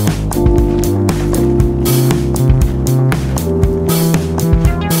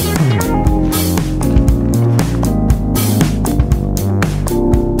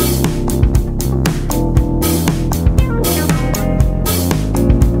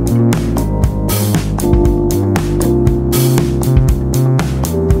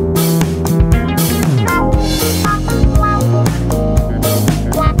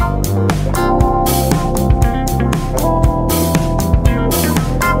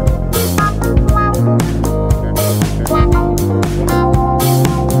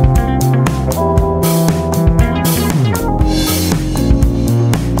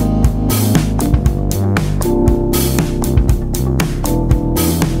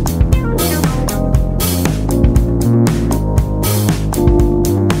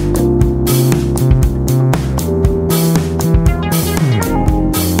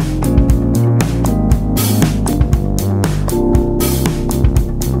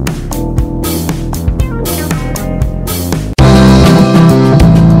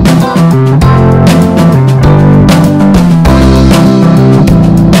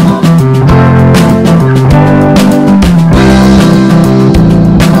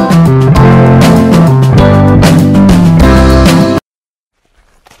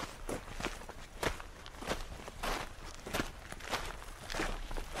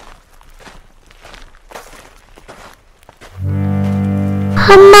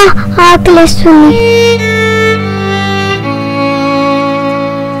 అమ్మా ఆకలిస్తుంది.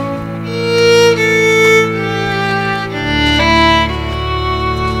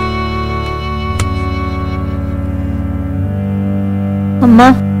 అమ్మా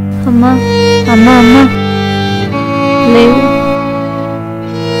అమ్మా అమ్మా అమ్మా లేవు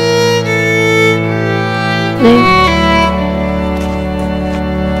లేవు.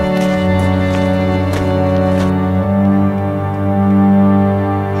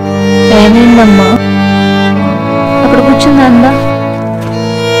 ఏమైందమ్మా? అక్కడ కూర్చుందా అందా?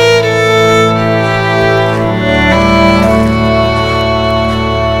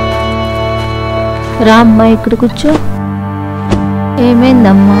 రా అమ్మా ఇక్కడ కూర్చో.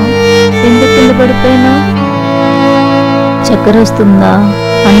 ఏమైందమ్మా? ఎందుకు కింద పడిపోయినా? చక్కెర వస్తుందా?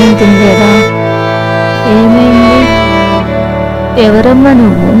 అన్నం తినలేదా? ఏమైంది? ఎవరమ్మా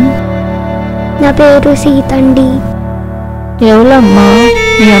నువ్వు? నా పేరు సీత అండి. ఎవరమ్మా?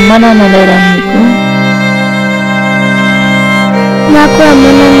 మీ అమ్మ నాన్న లేరా నీకు? నాకు అమ్మ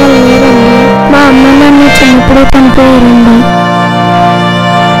నాన్న లేరండి. మా అమ్మ నాన్న చిన్నప్పుడే చనిపోయారండి.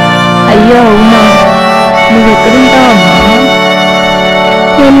 అయ్యో అవునా? నువ్వు ఎక్కడుంటావమ్మా?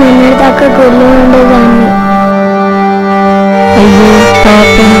 నేను మొన్నటి దాకా గుడిలో ఉండేదాన్ని. అయ్యో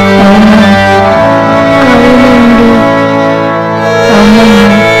పాపం. అవునా? అవునండి. అవునమ్మా.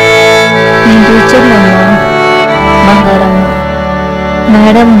 నేను టీచర్నమ్మా, బంగారమ్మ.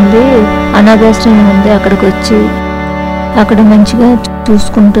 మేడం ఉంది, అనాథాశ్రమం ఉంది, అక్కడికి వచ్చి అక్కడ మంచిగా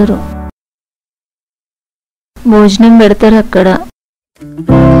చూసుకుంటారు, భోజనం పెడతారు అక్కడ.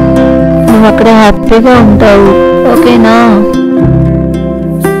 నువ్వు అక్కడ హ్యాపీగా ఉంటావు, ఓకేనా?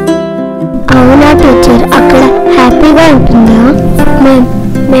 అవునా టీచర్, అక్కడ హ్యాపీగా ఉంటుందా?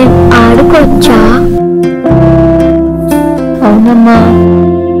 మేము ఆడుకోవచ్చా? అవునమ్మా,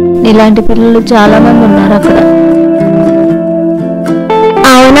 ఇలాంటి పిల్లలు చాలా మంది ఉన్నారు అక్కడ.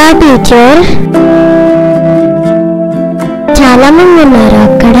 అవునా టీచర్, చాలా మంది ఉన్నారు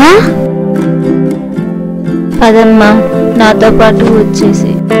అక్కడ? పదమ్మా, నాతో పాటు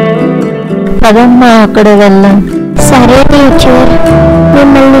వచ్చేసి పదమ్మా, అక్కడ వెళ్దాం. సరే టీచర్,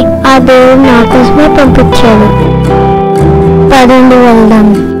 మిమ్మల్ని ఆ దేవుడు నా కోసమే పంపించాడు. పదండి వెళ్దాం.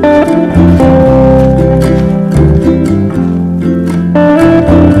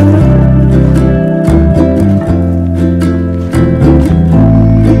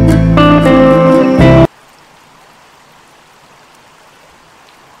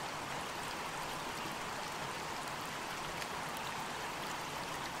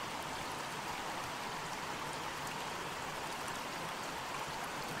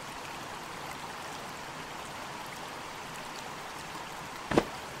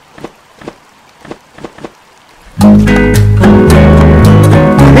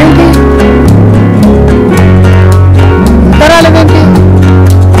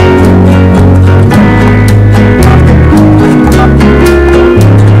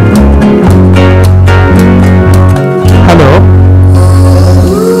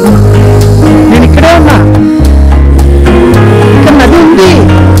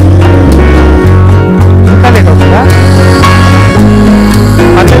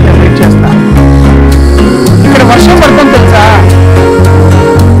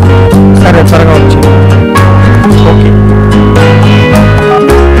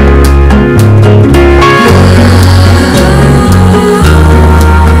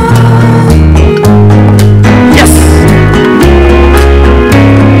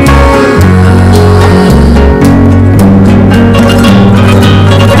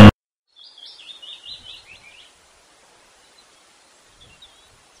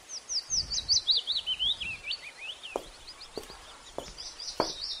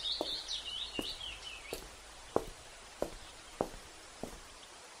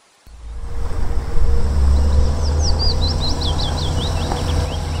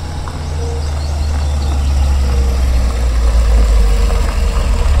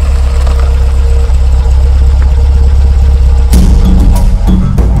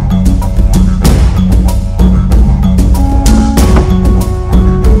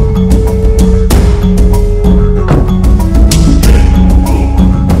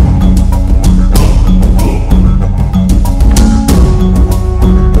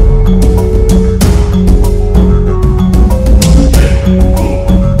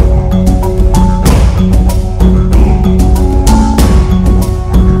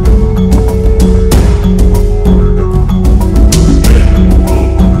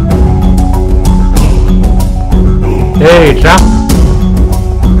 ఇట్రా.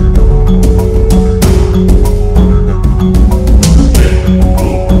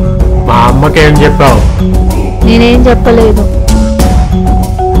 మా అమ్మకేం చెప్పావు? నేనేం చెప్పలేదు.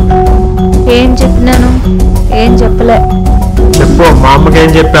 ఏం చెప్పినాను? ఏం చెప్పలే. చెప్పు, మా అమ్మకి ఏం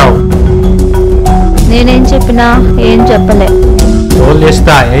చెప్పావు? నేనేం చెప్పినా ఏం చెప్పలే. ఫోన్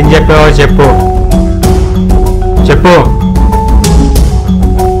చేస్తా, ఏం చెప్పావో చెప్పు. చెప్పు.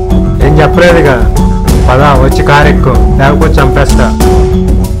 ఏం చెప్పలేదుగా. పదా వచ్చి కారు ఎక్కు, లేకపోతే చంపేస్తా.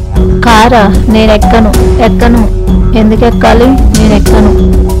 కారా? నేను ఎక్కను. ఎందుకు ఎక్కాలి? నేను ఎక్కను.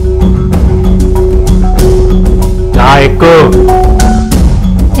 ఎక్కు.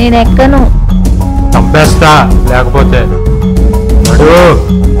 నేను ఎక్కను. చంపేస్తా లేకపోతే. నడు.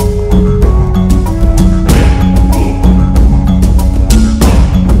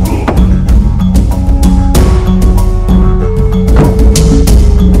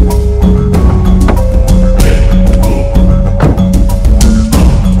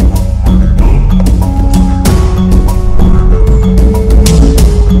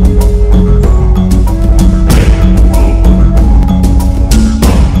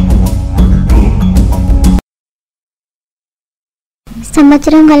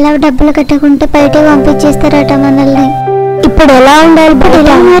 సంవత్సరం కల్లా డబ్బులు కట్టకుంటే బయటకు పంపించేస్తారట మనల్ని. ఇప్పుడు ఎలా ఉండాలి?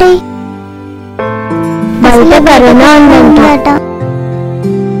 ఎలా మరి? బయట కరోనా ఉందంట.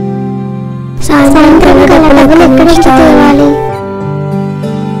 సాయంత్రం డబ్బులు ఎక్కడి నుంచి తేవాలి?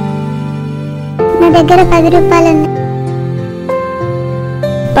 నా దగ్గర 10 రూపాయలు ఉన్నాయి.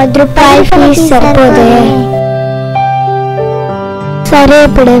 10 రూపాయలు ఫీజు సరిపోదే. సరే,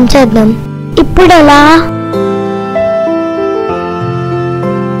 ఇప్పుడు ఏం చేద్దాం? ఇప్పుడు ఎలా?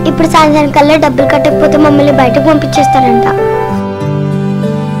 ఇప్పుడు సాయంత్రం కల్లా డబ్బులు కట్టకపోతే మమ్మల్ని బయటకు పంపించేస్తారంట.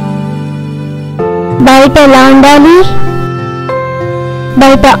 బయట ఎలా ఉండాలి?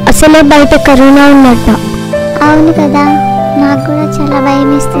 బయట కరోనా ఉన్నట్ట. అవును కదా, నాకు కూడా చాలా భయం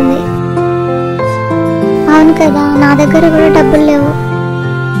వేస్తుంది. అవును కదా, నా దగ్గర కూడా డబ్బులు లేవు.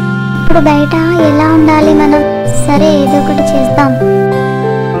 ఇప్పుడు బయట ఎలా ఉండాలి మనం? సరే, ఏదో ఒకటి చేద్దాం.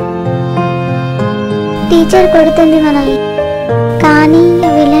 టీచర్ కొడుతుంది మనల్ని, కానీ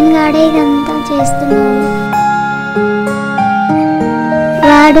విలన్ గాడే ఇదంతా చేస్తున్నాడు.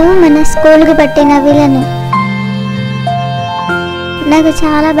 వాడు మన స్కూల్కి పట్టిన విలన్. నాకు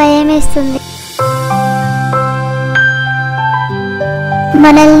చాలా భయం వేస్తుంది.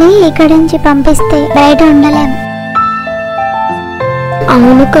 మనల్ని ఇక్కడి నుంచి పంపిస్తే బయట ఉండలేం.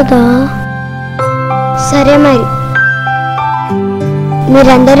 అవును కదా. సరే మరి,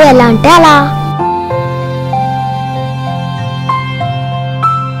 మీరందరూ ఎలా అంటే అలా.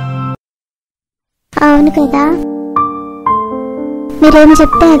 అవును కదా, మీరేం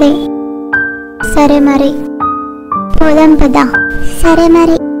చెప్తే అదే. సరే మరి, పోదాం పదా. సరే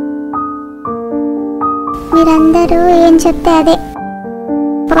మరి, మీరందరూ ఏం చెప్తే అదే.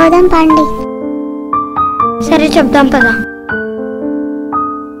 పోదాం పండి. సరే, చెప్దాం పదా.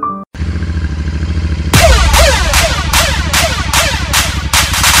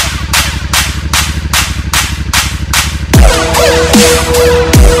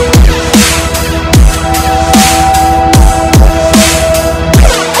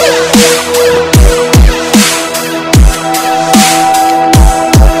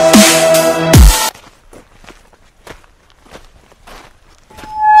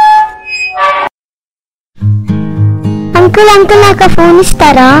 అంకుల్, నాకు ఫోన్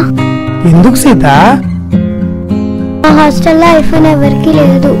ఇస్తారా? ఎందుకు సీత? మా హాస్టల్లో ఐఫోన్ ఎవరికి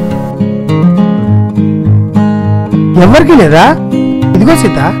లేదు. ఎవరికి లేదా? ఇదిగో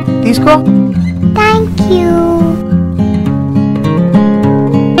సీత, తీసుకో. Thank you.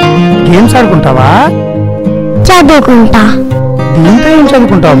 గేమ్స్ ఆడుకుంటావా? చదువుకుంటా. దీంతో ఏం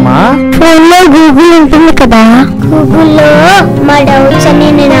చదువుకుంటావమ్మా? ఫోన్లో గూగుల్ ఉంటుంది కదా, గూగుల్లో మా డౌట్స్ అన్ని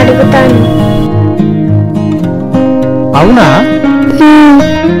నేను అడుగుతాను. అవునా?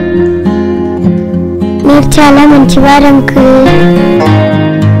 మీరు చాలా మంచివారు అంకుల్.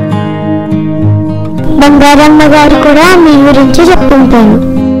 బంగారమ్మ గారు కూడా మీ గురించి చెప్తుంటాను.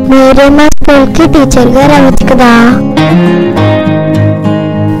 మీరే మా స్కూల్కి టీచర్ గారు అవ్వచ్చు కదా.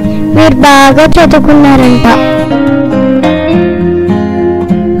 మీరు బాగా చదువుకున్నారంట.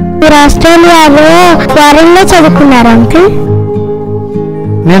 మీరు ఆస్ట్రేలియాలో ఫారెన్లో చదువుకున్నారా అంకుల్?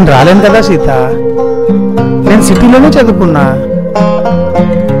 నేను రాలేను కదా సీత, నేను సిటీలోనే చదువుకున్నా.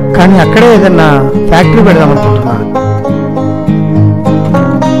 కానీ అక్కడే ఏదన్నా ఫ్యాక్టరీ పెడదామనుకుంటున్నా.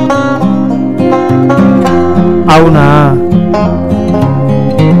 అవునా?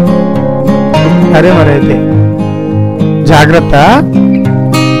 సరే మరి, అయితే జాగ్రత్త.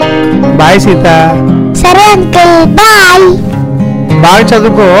 బాయ్ సీత. సరే అంకుల్, బాయ్. బాగా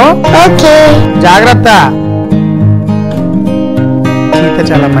చదువుకో. ఓకే, జాగ్రత్త. సీత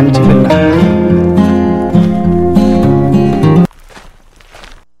చాలా మంచి పిల్ల.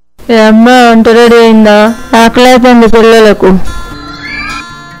 అమ్మ వంట రెడీ అయిందా? ఆకలి అయిపోయింది పిల్లలకు.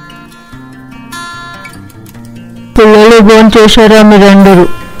 పిల్లలు భోజనం చేశారా మీరందరూ?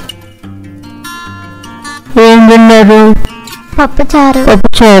 ఏం తిన్నారు? పప్పుచారు.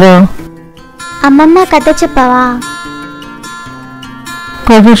 పప్పుచారా? అమ్మమ్మ కథ చెప్పవా?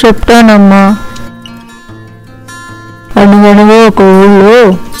 కథ చెప్తానమ్మా. అనగనగా ఒక ఊళ్ళో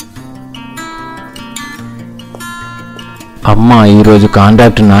అమ్మా ఈరోజు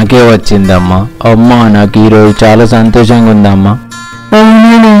కాంట్రాక్ట్ నాకే వచ్చిందమ్మా. అమ్మా నాకు ఈరోజు చాలా సంతోషంగా ఉందమ్మా.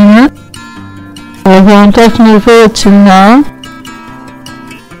 అవునా? ఆ కాంట్రాక్ట్ నీకే వచ్చిందా?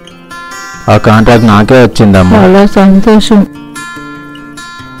 ఆ కాంట్రాక్ట్ నాకే వచ్చిందమ్మా. చాలా సంతోషం.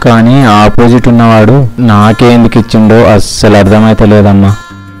 కానీ ఆపోజిట్ ఉన్నవాడు నాకే ఎందుకు ఇచ్చిండో అస్సలు అర్థమైతే లేదమ్మా.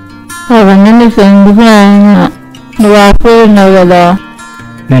 అవన్నీ నీకు ఎందుకు నాయన? నువ్వు హ్యాపీ ఉన్నావు కదా.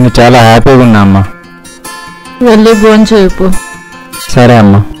 నేను చాలా హ్యాపీగా ఉన్నా అమ్మా. వెళ్ళి భోజనం చేయపు. సరే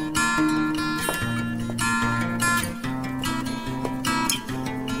అమ్మా.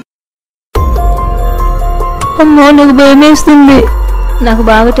 అమ్మో నాకు భయం వేస్తుంది. నాకు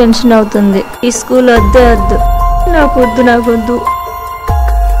బాగా టెన్షన్ అవుతుంది. ఈ స్కూల్ వద్దే వద్దు. నాకొద్దు.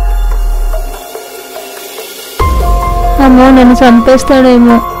 అమ్మో నన్ను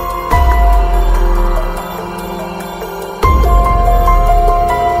చంపేస్తాడేమో.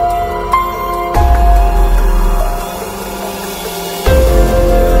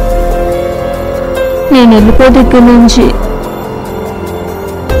 నేను వెళ్ళిపోతే ఇక్కడి నుంచి.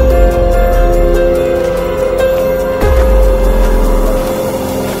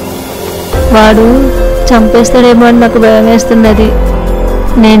 వాడు చంపేస్తాడేమో అని నాకు భయం వేస్తున్నది.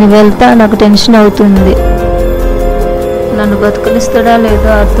 నేను వెళ్తా, నాకు టెన్షన్ అవుతుంది. నన్ను బతుకనిస్తాడా లేదో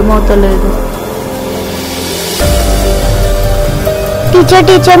అర్థమవుతలేదు.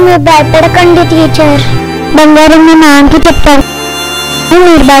 టీచర్ మీరు భయపడకండి టీచర్. బంగారం మీ నాన్నకి చెప్తాను,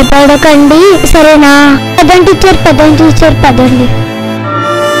 మీరు భయపడకండి సరేనా? పదండి టీచర్ పదండి.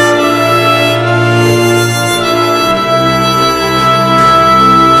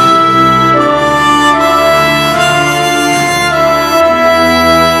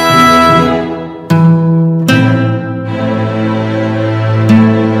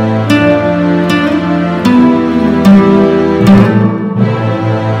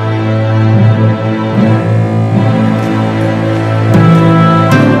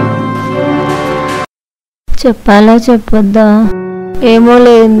 చెప్పాలా చెప్పొద్దా?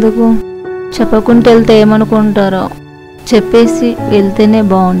 ఏమోలే, ఎందుకు చెప్పకుండా వెళ్తే ఏమనుకుంటారో. చెప్పేసి వెళ్తేనే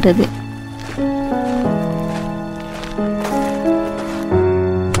బాగుంటుంది.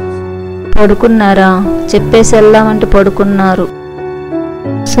 పడుకున్నారా? చెప్పేసి వెళ్దామంటే పడుకున్నారు.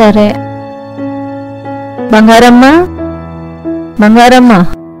 సరే. బంగారమ్మ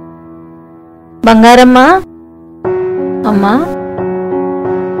అమ్మా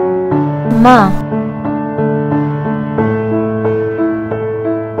అమ్మా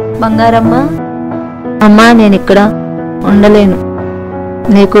బంగారమ్మ అమ్మా, నేను ఇక్కడ ఉండలేను.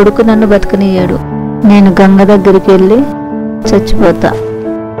 నీ కొడుకు నన్ను బతకనియ్యాడు. నేను గంగ దగ్గరికి వెళ్ళి చచ్చిపోతా.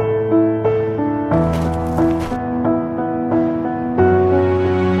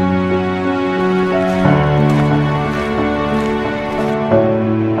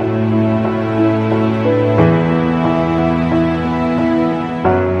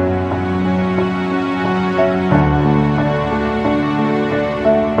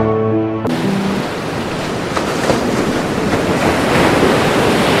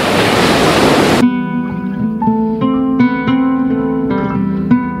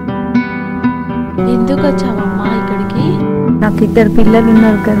 ఎందుకు వచ్చావమ్మా ఇక్కడికి? నాకు 2 పిల్లలు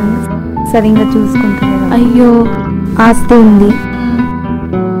ఉన్నారు కదా, సరిగ్గా చూసుకుంటున్నారు. అయ్యో, ఆస్తి ఉంది.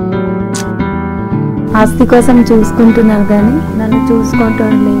 ఆస్తి కోసం చూసుకుంటున్నారు కానీ నన్ను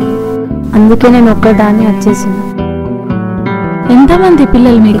చూసుకోవటం లేదు. అందుకే నేను ఒక్కదాన్ని వచ్చేసాను. ఎంతమంది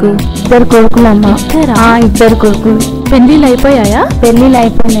పిల్లలు మీకు? 2 కొడుకులమ్మా. 2 కొడుకులు. పెళ్ళిళ్ళు అయిపోయాయా? పెళ్ళిళ్ళు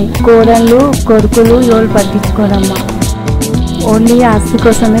అయిపోయినాయి. కోడళ్ళు కొడుకులు ఎవరు పట్టించుకోరమ్మా. ఓన్లీ ఆస్తి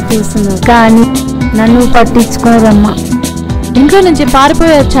కోసమే చూస్తున్నారు కానీ నన్ను పట్టించుకోరమ్మా. ఇంట్లో నుంచి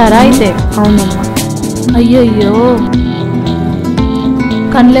పారిపోయి వచ్చారా అయితే? అవునమ్మా. అయ్యయ్యో,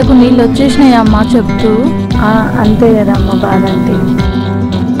 కళ్ళకు నీళ్ళు వచ్చేసినాయమ్మా చెప్తూ. అంతే కదమ్మా బాధ అంటే.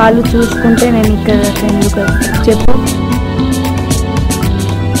 వాళ్ళు చూసుకుంటే నేను ఇక్కడ ఎందుకు చెప్పు.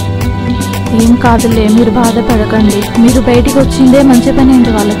 ఏం కాదులే, మీరు బాధపడకండి. మీరు బయటికి వచ్చిందే మంచి పని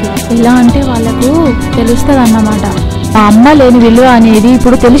ఏంటి వాళ్ళకి. ఎలా అంటే వాళ్ళకు తెలుస్తుంది అన్నమాట. మా అమ్మ లేని విలువ అనేది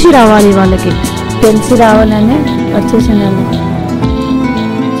ఇప్పుడు తెలిసి రావాలి వాళ్ళకి. తెలిసి రావాలని వచ్చేసాను.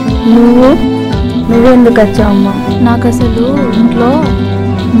 నువ్వెందుకు వచ్చావమ్మా? నాకు అసలు ఇంట్లో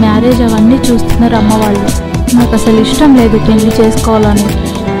మ్యారేజ్ అవన్నీ చూస్తున్నారు అమ్మ వాళ్ళు. నాకు అసలు ఇష్టం లేదు పెళ్లి చేసుకోవాలని.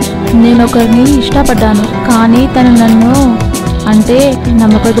 నేను ఒకరిని ఇష్టపడ్డాను కానీ తను నన్ను అంటే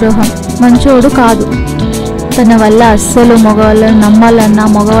నమ్మక ద్రోహం, మంచోడు కాదు. తన వల్ల అస్సలు మగవాళ్ళని నమ్మాలన్నా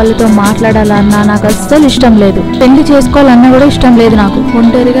మగవాళ్ళతో మాట్లాడాలన్నా నాకు అస్సలు ఇష్టం లేదు. పెళ్లి చేసుకోవాలన్నా కూడా ఇష్టం లేదు నాకు.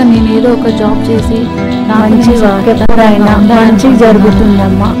 ఒంటరిగా నేను ఏదో ఒక జాబ్ చేసి మంచి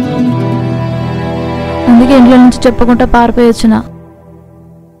జరుగుతుందమ్మా. అందుకే ఇంట్లో నుంచి చెప్పకుండా పారిపోయొచ్చిన.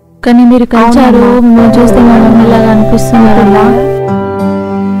 కానీ మీరు కలిసారు, మేము చూస్తే మా మమ్మీలాగా అనిపిస్తున్నారమ్మా.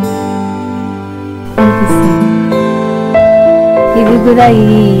 ఇది కూడా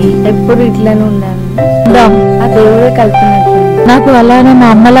ఎప్పుడు ఇట్లనే ఉండాలి. ఆ దేవుడే కలిపినట్టు నాకు అలానే మా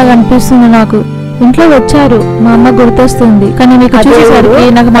అమ్మలాగా అనిపిస్తుంది. నాకు ఇంట్లో వచ్చారు, మా అమ్మ గుర్తొస్తుంది. కానీ మీకు చూసేసరికి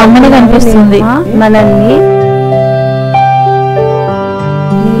నాకు మా అమ్మనే కనిపిస్తుంది. మనల్ని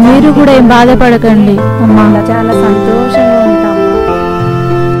మీరు కూడా ఏం బాధపడకండి అమ్మా. చాలా సంతోషంగా ఉంటాం.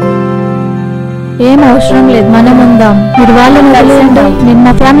 ఏం అవసరం లేదు, మనం ఉందాం. మీరు వాళ్ళని వదిలేయండి, నేను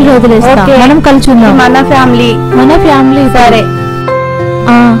మా ఫ్యామిలీ వదిలేస్తా. మనం కలిసి ఉందాం. మన ఫ్యామిలీ సరే.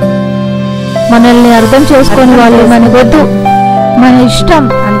 మనల్ని అర్థం చేసుకొని వాళ్ళు మనకొద్దు, మన ఇష్టం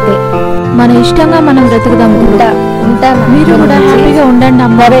అంతే. మన ఇష్టంగా మనం బ్రతుకుదాం. మీరు కూడా హ్యాపీగా ఉండండి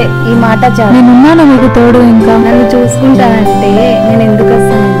అమ్మ. ఈ మాట నేనున్నాను మీకు తోడు. ఇంకా నన్ను చూసుకుంటానంటే నేను ఎందుకు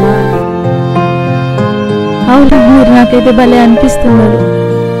వస్తానమ్మా? అవును, మీరు నాకైతే భలే అనిపిస్తున్నారు.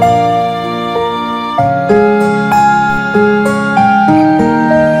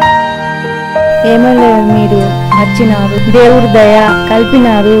 ఏమో లేదు, మీరు వచ్చినారు, దేవుడి దయ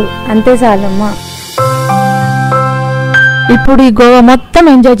కలిపినారు, అంతే చాలమ్మా. ఇప్పుడు ఈ గోవా మొత్తం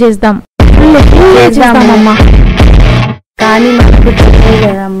ఎంజాయ్ చేద్దాం. చేద్దామమ్మా. కానీ మనకు తెలియదు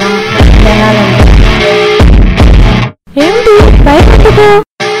కదమ్మా జనాలంటే. ఏంటి భయపడుతూ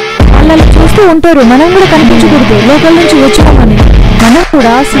వాళ్ళని చూస్తూ ఉంటారు, మనం కూడా కనిపించకూడదు. లోకల్ నుంచి వచ్చామని మనం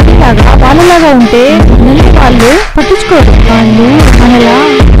కూడా సిటీ లాగా వాళ్ళలాగా ఉంటే మనల్ని వాళ్ళు పట్టించుకోరు. వాళ్ళు మనలా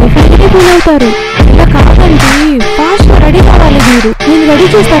ఎప్పటికీ ఫీల్ అవుతారు. ఇలా కాదండి, ఫాస్ట్ గా రెడీ కావాలి. మీరు నేను రెడీ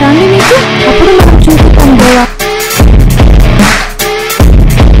చేస్తారా అండి మీకు? అప్పుడు మనం చూపుతాం గోవా.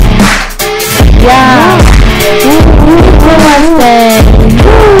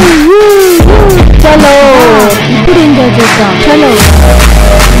 చలో ఇప్పుడు ఎంజాయ్ చేద్దాం. చలో.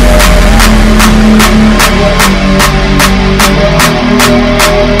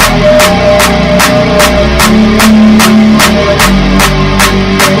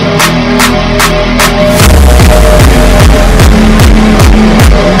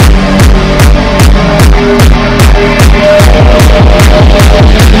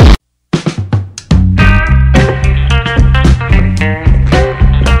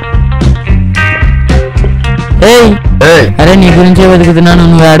 అరే నీ గురించే వెతుకుతున్నాను.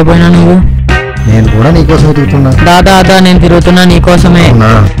 నువ్వు ఆడిపోయినా నువ్వు? నేను కూడా నీకోసం వెతుకుతున్నా. దాదా నేను తిరుగుతున్నా నీకోసమే.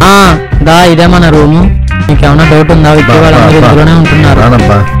 దా ఇదే మన రూము. నీకేమన్నా డౌట్ ఉందా? వాళ్ళందరూ ఇందులోనే ఉంటున్నారు.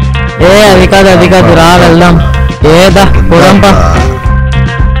 అది కాదు రా వెళ్దాం. ఏదా పోదాంపా.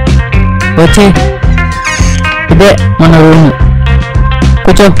 వచ్చి ఇదే మన రూము.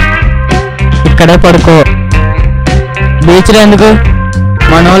 కూర్చో, ఇక్కడే పడుకో. బీచ్లో ఎందుకు?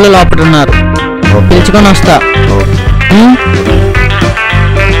 మన వాళ్ళు లోపల ఉన్నారు, పిలుచుకొని వస్తా.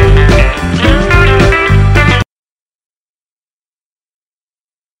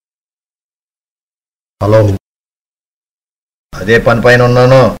 హలో, అదే పని పైన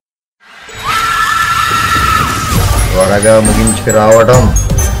ఉన్నాను. త్వరగా ముగించుకు రావడం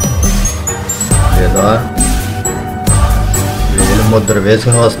లేదా వేలు ముద్ర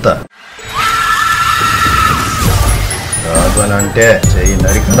వేసుకుని వస్తా. రాదు అని అంటే చెయ్యి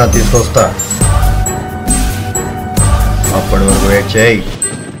నరికన్నా తీసుకొస్తా. అప్పటి వరకు వెయిట్ చేయి.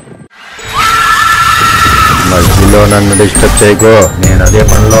 మధ్యలో నన్ను డిస్టర్బ్ చేయకో, నేను అదే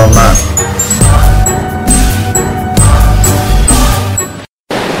పనిలో ఉన్నా.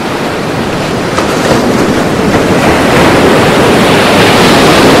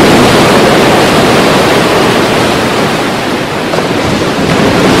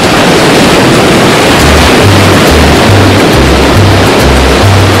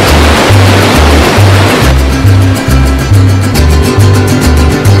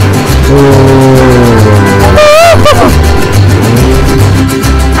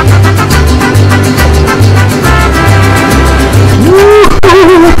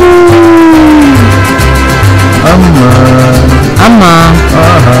 అమ్మా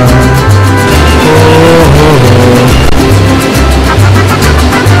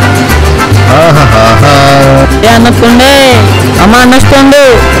అన్నస్తుండే. అమ్మ అన్నస్తుండు.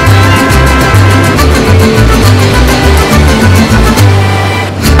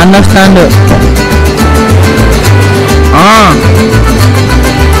 అన్నస్తాండు.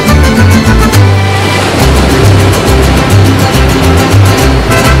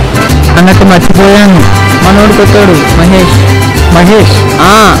 అన్నట్టు మర్చిపోయాను, మనోడు కొట్టాడు మహేష్.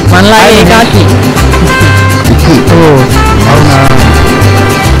 మనలా ఏకాకి విక్కీ. ఓ అవునా,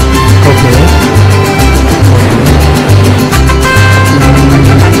 ఓకే.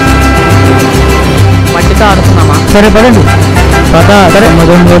 మట్టితో ఆడుతున్నామా? సరే పదండి. పదా సరే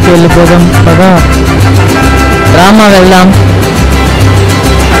మధులోకి వెళ్ళిపోదాం. పదా రామా వెళ్దాం.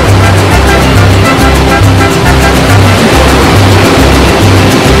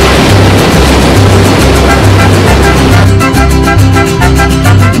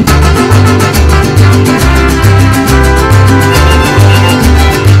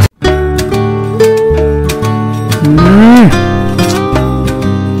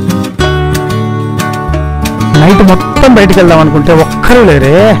 నైట్ మొత్తం బయటికి వెళ్దాం అనుకుంటే ఒక్కరూ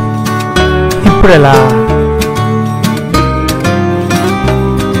లేరే. ఇప్పుడు ఎలా?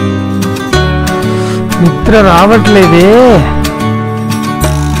 నిద్ర రావట్లేదే.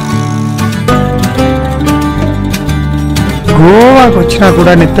 గోవాకు వచ్చినా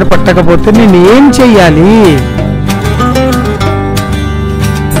కూడా నిద్ర పట్టకపోతే నేను ఏం చెయ్యాలి?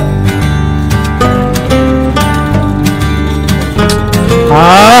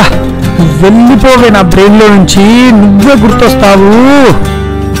 వెళ్ళిపోవే నా బ్రెయిన్ లో నుంచి, నువ్వే గుర్తొస్తావు.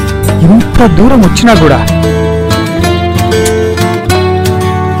 ఇంత దూరం వచ్చినా కూడా.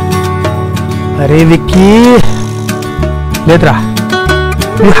 అరే విక్కీ, లేదురా,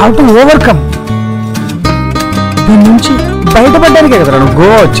 యూ హ్యావ్ టు ఓవర్కమ్. దీని నుంచి బయటపడ్డానికే కదరా నువ్వు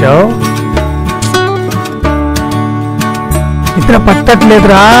గోవా వచ్చావు. నిద్ర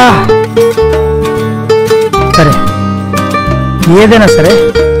పట్టట్లేదురా. సరే, ఏదైనా సరే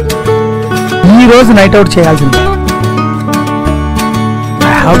ఈ రోజు నైట్ అవుట్ చేయాల్సిందే.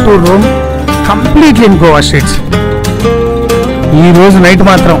 I have to Rome completely in Goa streets. ఈ రోజు నైట్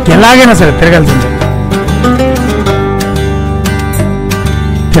మాత్రం ఎలాగైనా సరే తిరగాల్సిందే.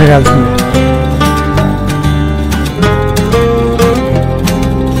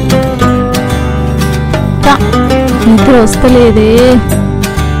 నిద్ర వస్తలేదే.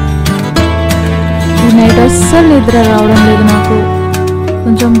 ఈ నైట్ అస్సలు నిద్ర రావడం లేదు నాకు.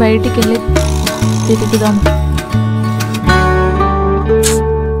 కొంచెం బయటికి వెళ్ళి తిరుగుదాం.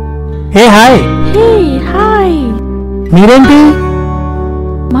 Hey hi. Hey hi. మీరేంటి?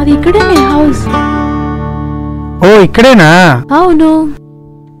 మాది ఇక్కడేనే హౌస్. ఓ ఇక్కడేనా? అవును.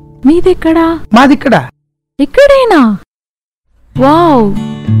 మీదెక్కడా? మాదిక్కడ. ఇక్కడేనా? వావ్.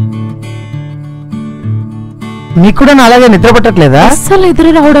 మీకు కూడా అలాగే నిద్ర పట్టట్లేదా? అస్సలు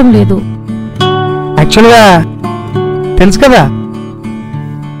నిద్ర రావడం లేదు. యాక్చువల్గా తెలుసు కదా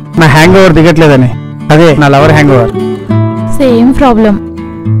నా హ్యాంగ్ ఓవర్ దిగట్లేదని. అదే నా lover hang over. Same problem.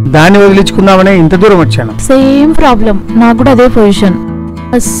 దాన్ని వదిలించుకుందామని ఇంత దూరం వచ్చాను. సేమ్ ప్రాబ్లం, నాకు కూడా అదే పొజిషన్.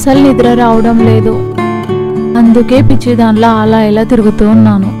 అస్సలు నిద్ర రావడం లేదు. అందుకే పిచ్చి దానిలో అలా ఇలా తిరుగుతూ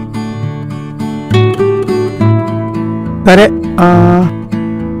ఉన్నాను. సరే,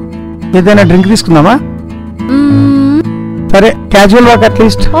 ఏదైనా డ్రింక్ తీసుకుందామా? సరే, క్యాజువల్ వాక్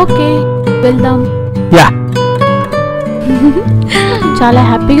అట్లీస్ట్. ఓకే, వెళ్దాం. యా. చాలా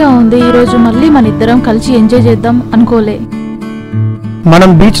హ్యాపీగా ఉంది. ఈ రోజు మళ్ళీ మన ఇద్దరం కలిసి ఎంజాయ్ చేద్దాం అనుకోలే. మనం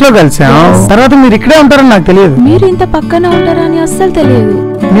బీచ్ లో కలిసాం. తర్వాత మీరు ఇక్కడే ఉంటారని నాకు తెలియదు. మీరు ఇంత పక్కన ఉంటారని అస్సలు తెలియదు.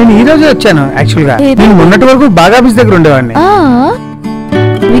 నేను ఈ రోజే వచ్చాను. యాక్చువల్ గా నేను మొన్నటి వరకు బాగా బీచ్ దగ్గర ఉండేవాడిని.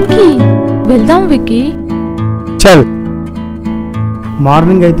 విక్కీ, వెళ్దాం విక్కీ. చల్.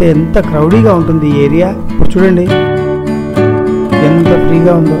 మార్నింగ్ అయితే ఎంత క్రౌడీగా ఉంటుంది ఈ ఏరియా. ఇప్పుడు చూడండి ఎంత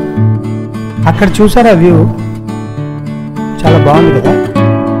ఫ్రీగా ఉందో. అక్కడ చూసారా వ్యూ? చాలా బాగుంది కదా.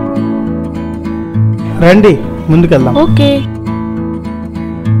 రండి ముందుకెళ్దాం. ఓకే.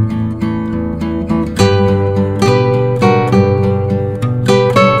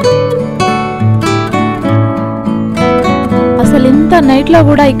 అసలు ఇంత నైట్ లో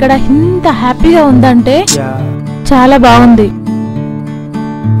కూడా ఇక్కడ ఇంత హ్యాపీగా ఉందంటే చాలా బాగుంది.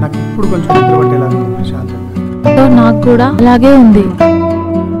 నాకు ఇప్పుడు కొంచెం నిద్ర పట్టేలా ఉంది ప్రశాంతంగా. నాకు కూడా అలాగే ఉంది.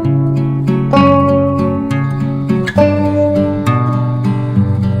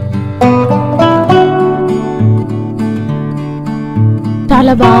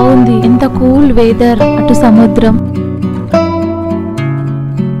 చాలా బాగుంది. ఎంత కూల్ వెదర్. అటు సముద్రం,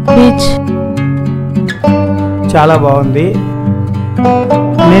 బీచ్. చాలా బాగుంది.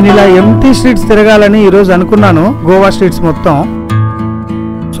 నేను ఇలా ఎంటీ స్ట్రీట్స్ తిరగాలని ఈరోజు అనుకున్నాను, గోవా స్ట్రీట్స్ మొత్తం.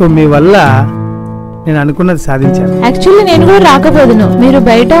 సో మీ వల్ల నేను అనుకున్నది సాధించాను. యాక్చువల్లీ నేను కూడా రాకపోదును, మీరు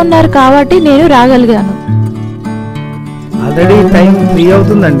బయట ఉన్నారు కాబట్టి నేను రాగలిగాను. ఆల్రెడీ టైం 3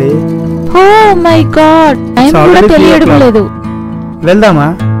 అవుతుందండి. ఓ మై గాడ్, టైం కూడా తెలియడం లేదు. వెళ్దామా?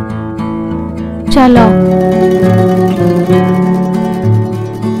 చలో.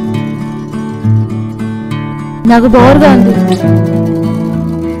 నాకు బోర్గా ఉంది.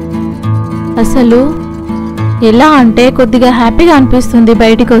 అసలు ఎలా అంటే కొద్దిగా హ్యాపీగా అనిపిస్తుంది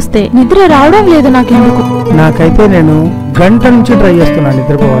బయటికి వస్తే. నిద్ర రావడం లేదు నాకెందుకు. నాకైతే నేను గంట నుంచి ట్రై చేస్తున్నాను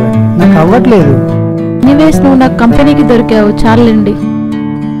నిద్రపోవాలని, నాకు అవ్వట్లేదు. ఎనీవేస్ నువ్వు నాకు కంపెనీకి దొరికావు, చాలండి.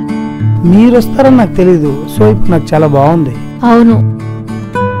 మీరు వస్తారని నాకు తెలీదు, సో ఇప్పుడు నాకు చాలా బాగుంది. అవును,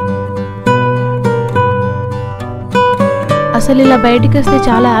 అసలు ఇలా బయటికి వస్తే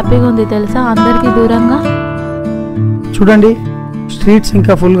చాలా హ్యాపీగా ఉంది తెలుసా, అందరికి దూరంగా. చూడండి, స్ట్రీట్స్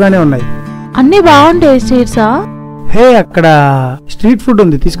ఇంకా ఫుల్ గానే ఉన్నాయి. అన్ని బాగుంటాయి స్ట్రీట్సా? హే, అక్కడ స్ట్రీట్ ఫుడ్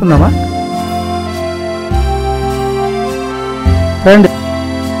ఉంది, తీసుకుందామా? రండి.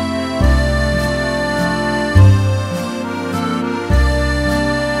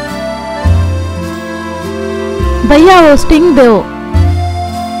 भैया वो स्टिंग दो.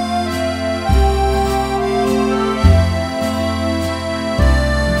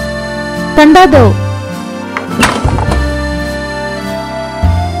 ठंडा दो.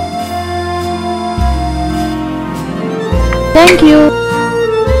 Thank you.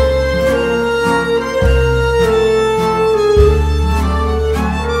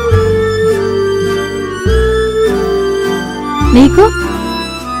 నీకు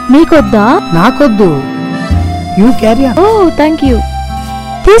నీకొద్దా? నాకొద్దు, you carry on. Oh thank you.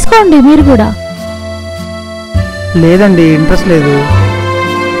 తీసుకోండి మీరు కూడా. లేదండి, ఇంట్రెస్ట్ లేదు,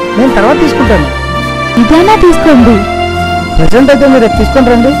 నేను తర్వాత తీసుకుంటాను. ఇదైనా తీసుకోండి. ప్రెసెంట్ అయితే మీరు తీసుకొని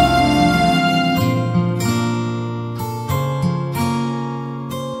రండి.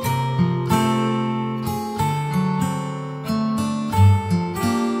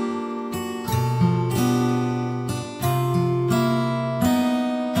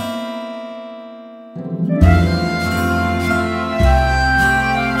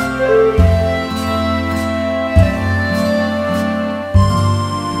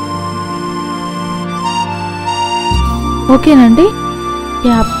 ఓకేనండి.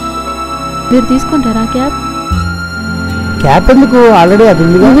 క్యాప్ మీరు తీసుకుంటారా? క్యాప్ క్యాప్ ఎందుకు, ఆల్రెడీ అది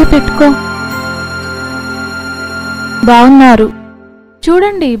ఉంది. నువ్వే పెట్టుకో. బాగున్నారు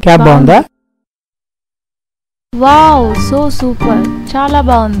చూడండి. క్యాప్ బాగుందా? వావ్, సో సూపర్, చాలా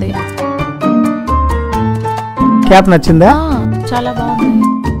బాగుంది. క్యాప్ నచ్చిందా? చాలా బాగుంది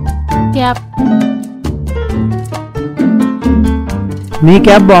క్యాప్. మీ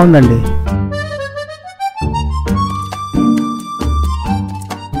క్యాప్ బాగుందండి.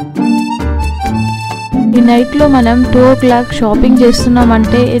 ఈ నైట్ లో మనం 2 o'clock షాపింగ్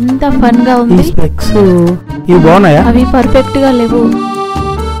చేస్తున్నామంటే ఎంత ఫన్ గా ఉంది. స్పెక్స్ ఇవి బాగున్నాయా? అవి పర్ఫెక్ట్ గా లేవు.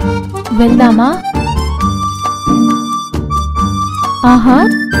 వెళ్దామా? ఆహా,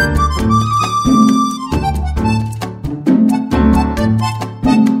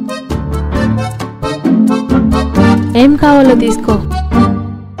 ఏం కావాలో తీసుకో.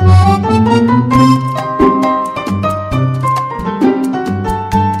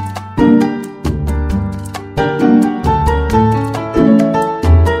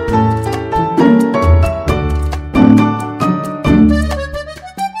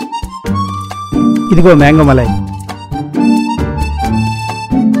 ఇదిగో మ్యాంగో మలై,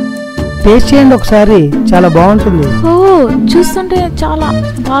 టేస్ట్ చేయండి ఒకసారి, చాలా బాగుంటుంది. ఓ, చూస్తుంటే చాలా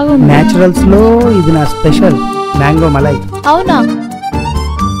బాగుంది. నేచురల్స్ లో ఇది నా స్పెషల్ మ్యాంగో మలై. అవునా?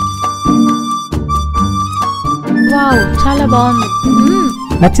 వావ్, చాలా బాగుంది.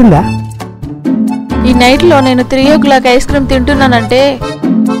 నచ్చిందా? ఈ నైట్ లో నేను 3 o'clock ఐస్ క్రీమ్ తింటున్నానంటే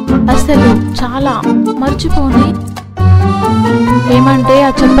అసలు చాలా మర్చిపోని ఏమంటే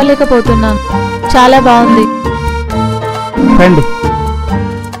ఆ చెప్పలేకపోతున్నాను. చాలా బాగుంది. రండి.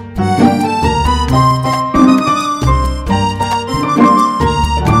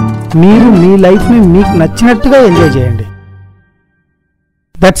 మీరు మీ లైఫ్ ని మీకు నచ్చినట్టుగా ఎంజాయ్ చేయండి.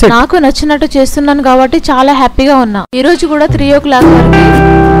 That's it. నాకు నచ్చినట్టు చేస్తున్నాను కాబట్టి చాలా హ్యాపీగా ఉన్నా. ఈ రోజు కూడా 3 o'clock వరకు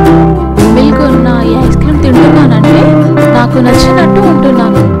మిల్క్ ఉన్న ఈ ఐస్ క్రీమ్ తింటున్నానంటే నాకు నచ్చినట్టు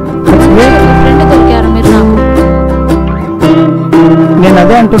ఉంటున్నాను. ఫ్రెండ్ దొరికారు మీరు నాకు. నేను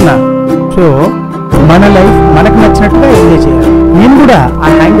అదే అంటున్నా. సో మన లైఫ్ మనకు నచ్చినట్టుగా ఎంజాయ్ చేయాలి. నేను కూడా ఆ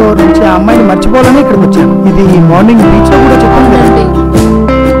హ్యాంగ్ ఓవర్ నుంచి ఆ అమ్మాయిని మర్చిపోవాలని ఇక్కడికి వచ్చాను. ఇది మార్నింగ్ బీచ్ లో కూడా చెప్పాను కదండి.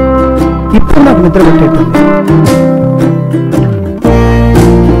 ఇప్పుడు నాకు నిద్ర పెట్టేట్టుంది.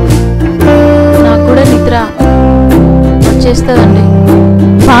 నాకు కూడా నిద్ర వచ్చేస్తుందండి.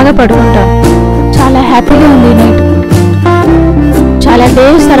 బాగా పడుకుంటా. చాలా హ్యాపీగా ఉంది నైట్. చాలా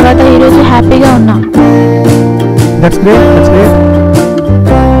డేస్ తర్వాత ఈరోజు హ్యాపీగా ఉన్నా. That's great, that's great.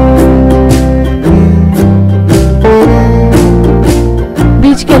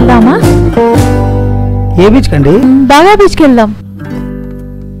 బీచ్కి వెళ్దామా? ఏ బీచ్ కండి? బాగా బీచ్కి వెళ్దాం.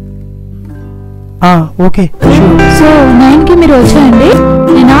 ఓకే. సో 9కి మీరు వచ్చేయండి,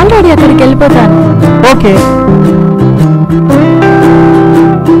 నేను ఆల్రెడీ అక్కడికి వెళ్ళిపోతాను. ఓకే,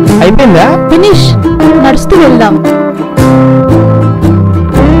 అయిపోయిందా? ఫినిష్. నడుస్తూ వెళ్దాం.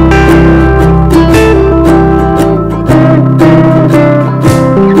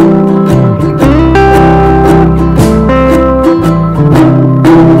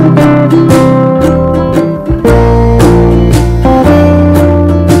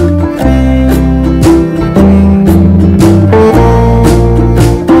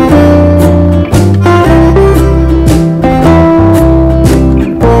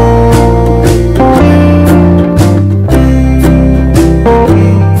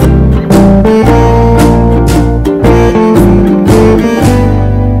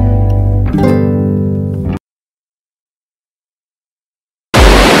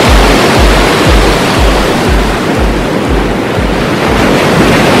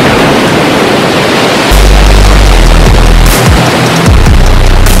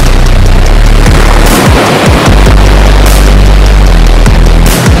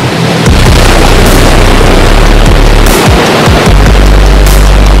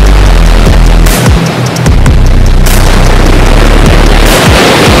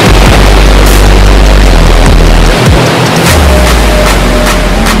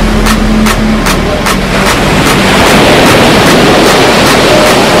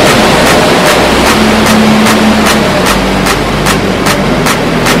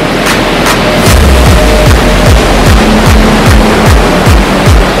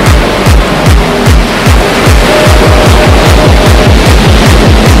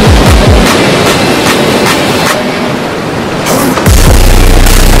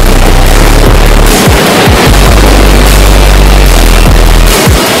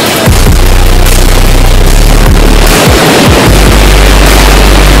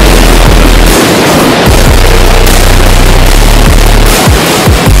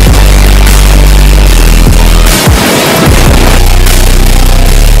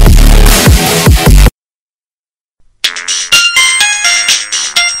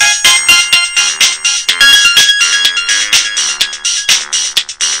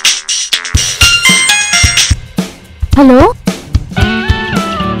 హలో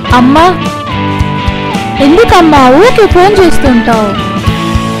అమ్మా, ఎందుకమ్మా ఊరికే ఫోన్ చేస్తుంటావు?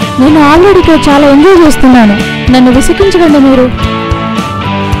 నేను ఆల్రెడీ చాలా ఎంజాయ్ చేస్తున్నాను, నన్ను విసిగించకండి మీరు.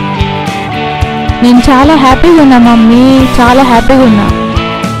 నేను చాలా హ్యాపీగా ఉన్నా మమ్మీ, చాలా హ్యాపీగా ఉన్నా.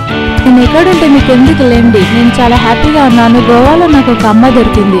 నేను ఎక్కడుంటే మీకు ఎందుకు లేండి, నేను చాలా హ్యాపీగా ఉన్నాను. గోవాలో నాకు ఒక అమ్మాయి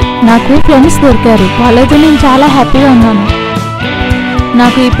దొరికింది, నాకు ఫ్రెండ్స్ దొరికారు, వాళ్ళైతే నేను చాలా హ్యాపీగా ఉన్నాను.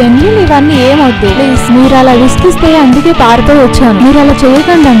 నాకు ఈ పెన్నులు ఇవన్నీ ఏమవుద్దు ప్లీజ్, మీరు అలా విసిగిస్తే అందుకే పారిపోయి వచ్చాను. మీరు అలా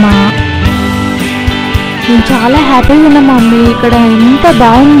చేయకండి అమ్మా. నేను చాలా హ్యాపీగా ఉన్నా మమ్మీ, ఇక్కడ ఎంత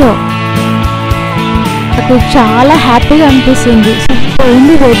బాగుందో, నాకు చాలా హ్యాపీగా అనిపిస్తుంది.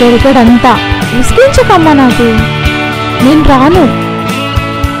 పోయింది వెదర్ ఇక్కడ అంతా. విసిగించకమ్మా నాకు, నేను రాను.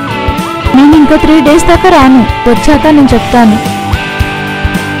 నేను ఇంకా 3 days దాకా రాను, వచ్చాక నేను చెప్తాను.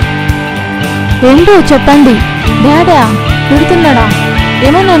 ఏంటో చెప్పండి. డాడీ తిడుతున్నాడా?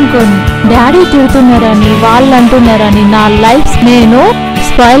 ఏమని అనుకోండి, డాడీ తిడుతున్నారని వాళ్ళు అంటున్నారని నా లైఫ్ నేను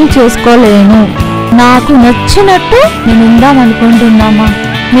స్పాయిల్ చేసుకోలేను. నాకు నచ్చినట్టు నేను ఉందామనుకుంటున్నామా.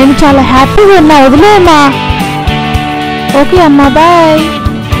 నేను చాలా హ్యాపీగా ఉన్నా, వదిలేమ్మా. ఓకే అమ్మా, బాయ్.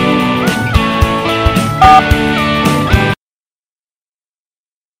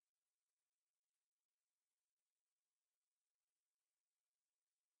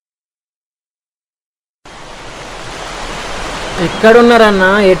 ఎక్కడున్నారన్నా?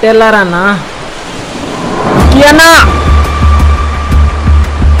 ఎటు వెళ్ళారన్నా?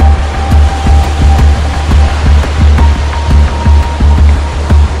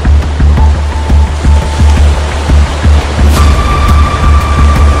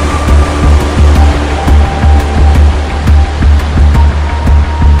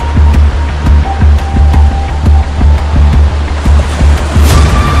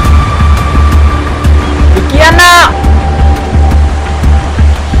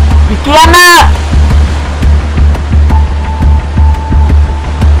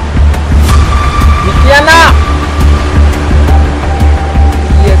 అన్నా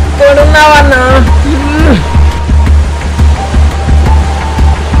ఎక్కడున్నావన్నా?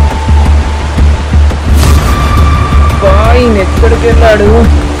 బాయ్ ఎక్కడికి వెళ్ళాడు?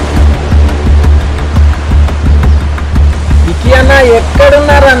 వికీ అన్న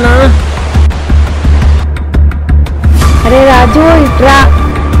ఎక్కడున్నారన్నా? అరే రాజు ఇట్రా.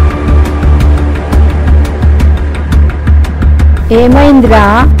 ఏమైందిరా?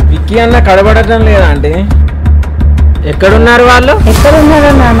 వికీ అన్న కడబడటం లేదా అంటే? ఎక్కడున్నారు వాళ్ళు?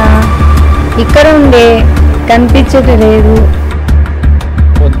 ఎక్కడున్నారా నాన్న? ఇక్కడ ఉండే కనిపించట్లేదు.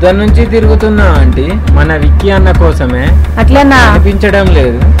 పొద్దున్న నుంచి తిరుగుతున్నా ఆంటీ, మన విక్కీ అన్న కోసమే. అట్లనా? కనిపించడం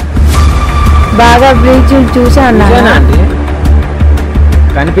లేదు. బాగా బ్రీచ్ చూసాను ఆంటీ,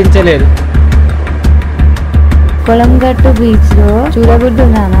 కనిపించలేదు. కొలంగట్టు బీచ్ లో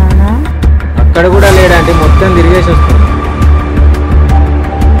చూడబుద్దున్నా నాన్న? అక్కడ కూడా లేడంటే, మొత్తం తిరిగేసి వస్తుంది.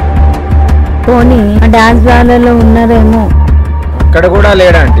 పోనీ డాన్స్ బార్లలో ఉన్నారేమో. అక్కడ కూడా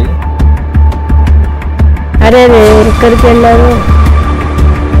లేడంటే. అరే రే, ఎక్కడికి వెళ్ళారు?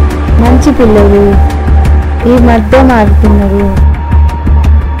 మంచి పిల్లలు ఈ మధ్య మారుతున్నారు,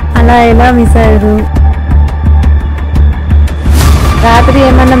 అలా ఎలా మిస్ అయ్యారు? రాత్రి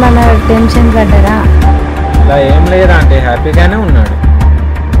ఏమన్నా మన టెన్షన్ పడ్డారా? అలా ఏం లేదా అంటే, హ్యాపీగానే ఉన్నాడు.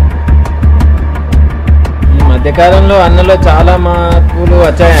 ఈ మధ్యకాలంలో అన్నలో చాలా మార్పులు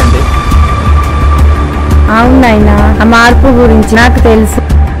వచ్చాయండి. అవునైనా ఆ మార్పు గురించి నాకు తెలుసు.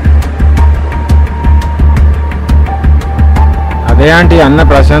 అదే ఆంటీ, అన్న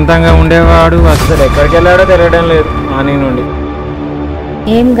ప్రశాంతంగా ఉండేవాడు, అసలు ఎక్కడికి వెళ్ళాడో తెలియడం లేదు మార్నింగ్ నుండి.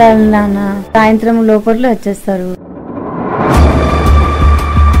 ఏం కాదు నాన్న, సాయంత్రం లోపల వచ్చేస్తారు.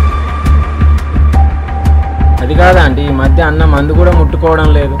 అది కాదా ఆంటీ, ఈ మధ్య అన్న మందు కూడా ముట్టుకోవడం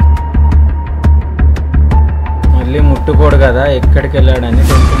లేదు. మళ్ళీ ముట్టుకోడు కదా, ఎక్కడికి వెళ్ళాడని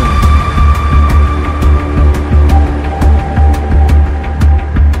టెన్షన్.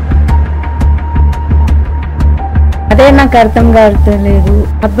 అదే నాకు అర్థం కావట్లేదు.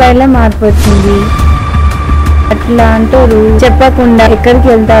 అబ్బాయిలా మార్పు వచ్చింది అట్లా అంటారు, చెప్పకుండా ఎక్కడికి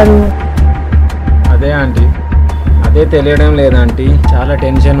వెళ్తారు? అదే ఆంటీ, అదే తెలియడం లేదాంటీ, చాలా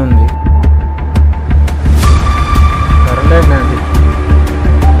టెన్షన్ ఉంది. సరేలేండి ఆంటీ,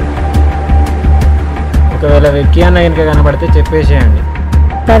 ఒకవేళ వెక్కి అన్న కనుక కనబడితే చెప్పేసేయండి.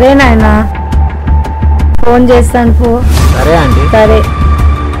 సరే నాయనా, ఫోన్ చేస్తాను పో. సరే ఆంటీ. సరే.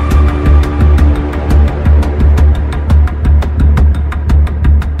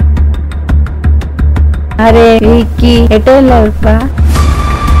 అరే విక్కీ ఎటో వెళ్ళావుపా?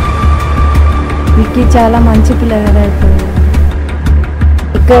 విక్కీ చాలా మంచి పిల్లగాడు అయిపోయాడు.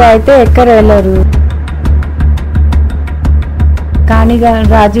 ఇక్కడ అయితే ఎక్కడ వెళ్ళరు, కానీ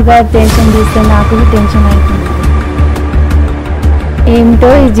రాజు గారు టెన్షన్ తీస్తే నాకు టెన్షన్ అవుతుంది.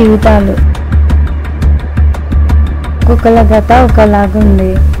 ఏమిటో ఈ జీవితాలు, ఒక్కొక్కల గత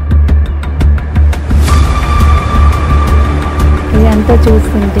ఒకలాగుంది. ఇదంతా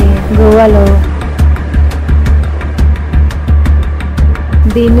చూస్తుంటే గోవాలో,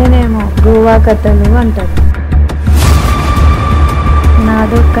 దీన్నేనేమో గోవా కథలు అంటారు.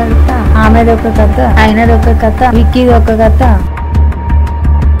 నాదొక కథ, ఆమెదొక కథ, ఆయనదొక కథ, విక్కీది ఒక కథ.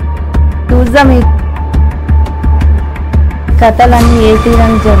 చూద్దాం ఈ కథలన్నీ ఏ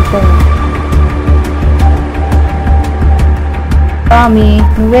తీరానికి జరుగుతాయి. స్వామి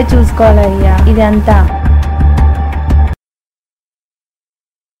నువ్వే చూసుకోవాలయ్యా ఇదంతా.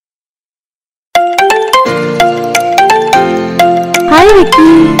 హాయ్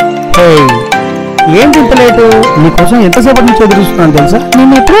విక్కీ. ఏంటి ఇంత లేటు? నీకోసం ఎంతసేపటి నుంచి ఎదురుస్తున్నాను తెలుసా?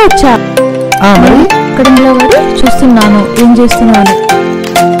 నేను ఎప్పుడో వచ్చా. మరి ఇక్కడ నిలబడి చూస్తున్నాను ఏం చేస్తున్నాను.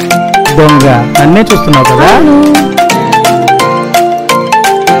 దొంగ, నన్నే చూస్తున్నావు కదా?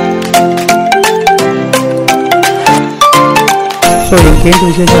 సో ఇంకేంటి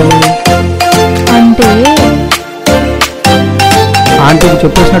విశేషాలు? అంటే ఆంటీకి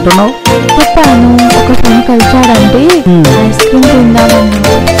చెప్పేసినట్టున్నావు. చెప్పాను, ఒక ఫ్రెండ్ కలిసాడంటే ఐస్ క్రీమ్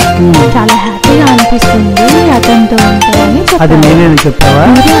తిందామన్నా. చాలా హ్యాపీగా అనిపిస్తుంది అతనితో ఉంటాయని. అది నేనే చెప్పావా?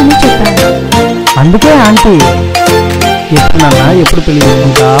 అని చెప్పాను. అందుకే ఆంటీ ఎప్పుడన్నా ఎప్పుడు పెళ్లి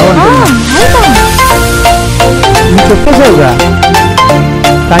చేసుకుంటావు నువ్వు చెప్పేసావుగా,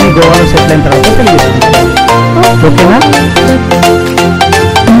 కానీ గోవాలో సెటిల్ అయిన తర్వాత పెళ్లి చేసుకుంటావు. ఓకేనా?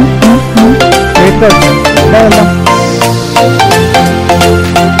 వెళ్దాం.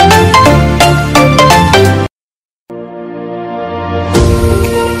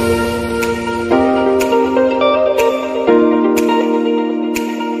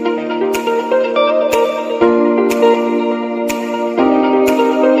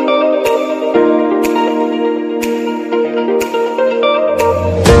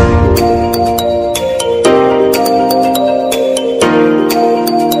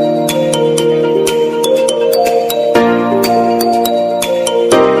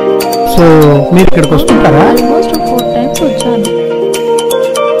 సో మీరు ఇక్కడికి వస్తుంటారా? ఆల్మోస్ట్ 4 times వచ్చాను.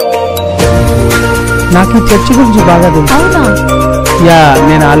 నాకు ఈ చర్చి గురించి బాగా తెలుసు. అవునా? యా,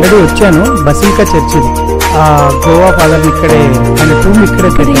 నేను ఆల్రెడీ వచ్చాను. బసిలికా చర్చిది. గోవా ఫాదర్ ఇక్కడే, ఆయన టూమ్ ఇక్కడే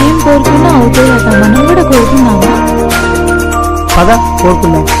ఇక్కడ ఏం కోరుకున్నా అవుతాయి కదా, మనం కూడా కోరుకున్నావా? పద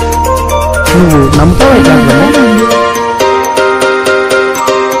కోరుకుందాం. నువ్వు నమ్ముతావా?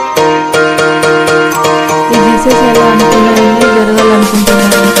 ఈ జీసస్ ఎలా అనుకున్నావన్నీ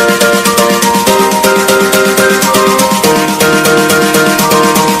జరగాలనుకుంటున్నాను.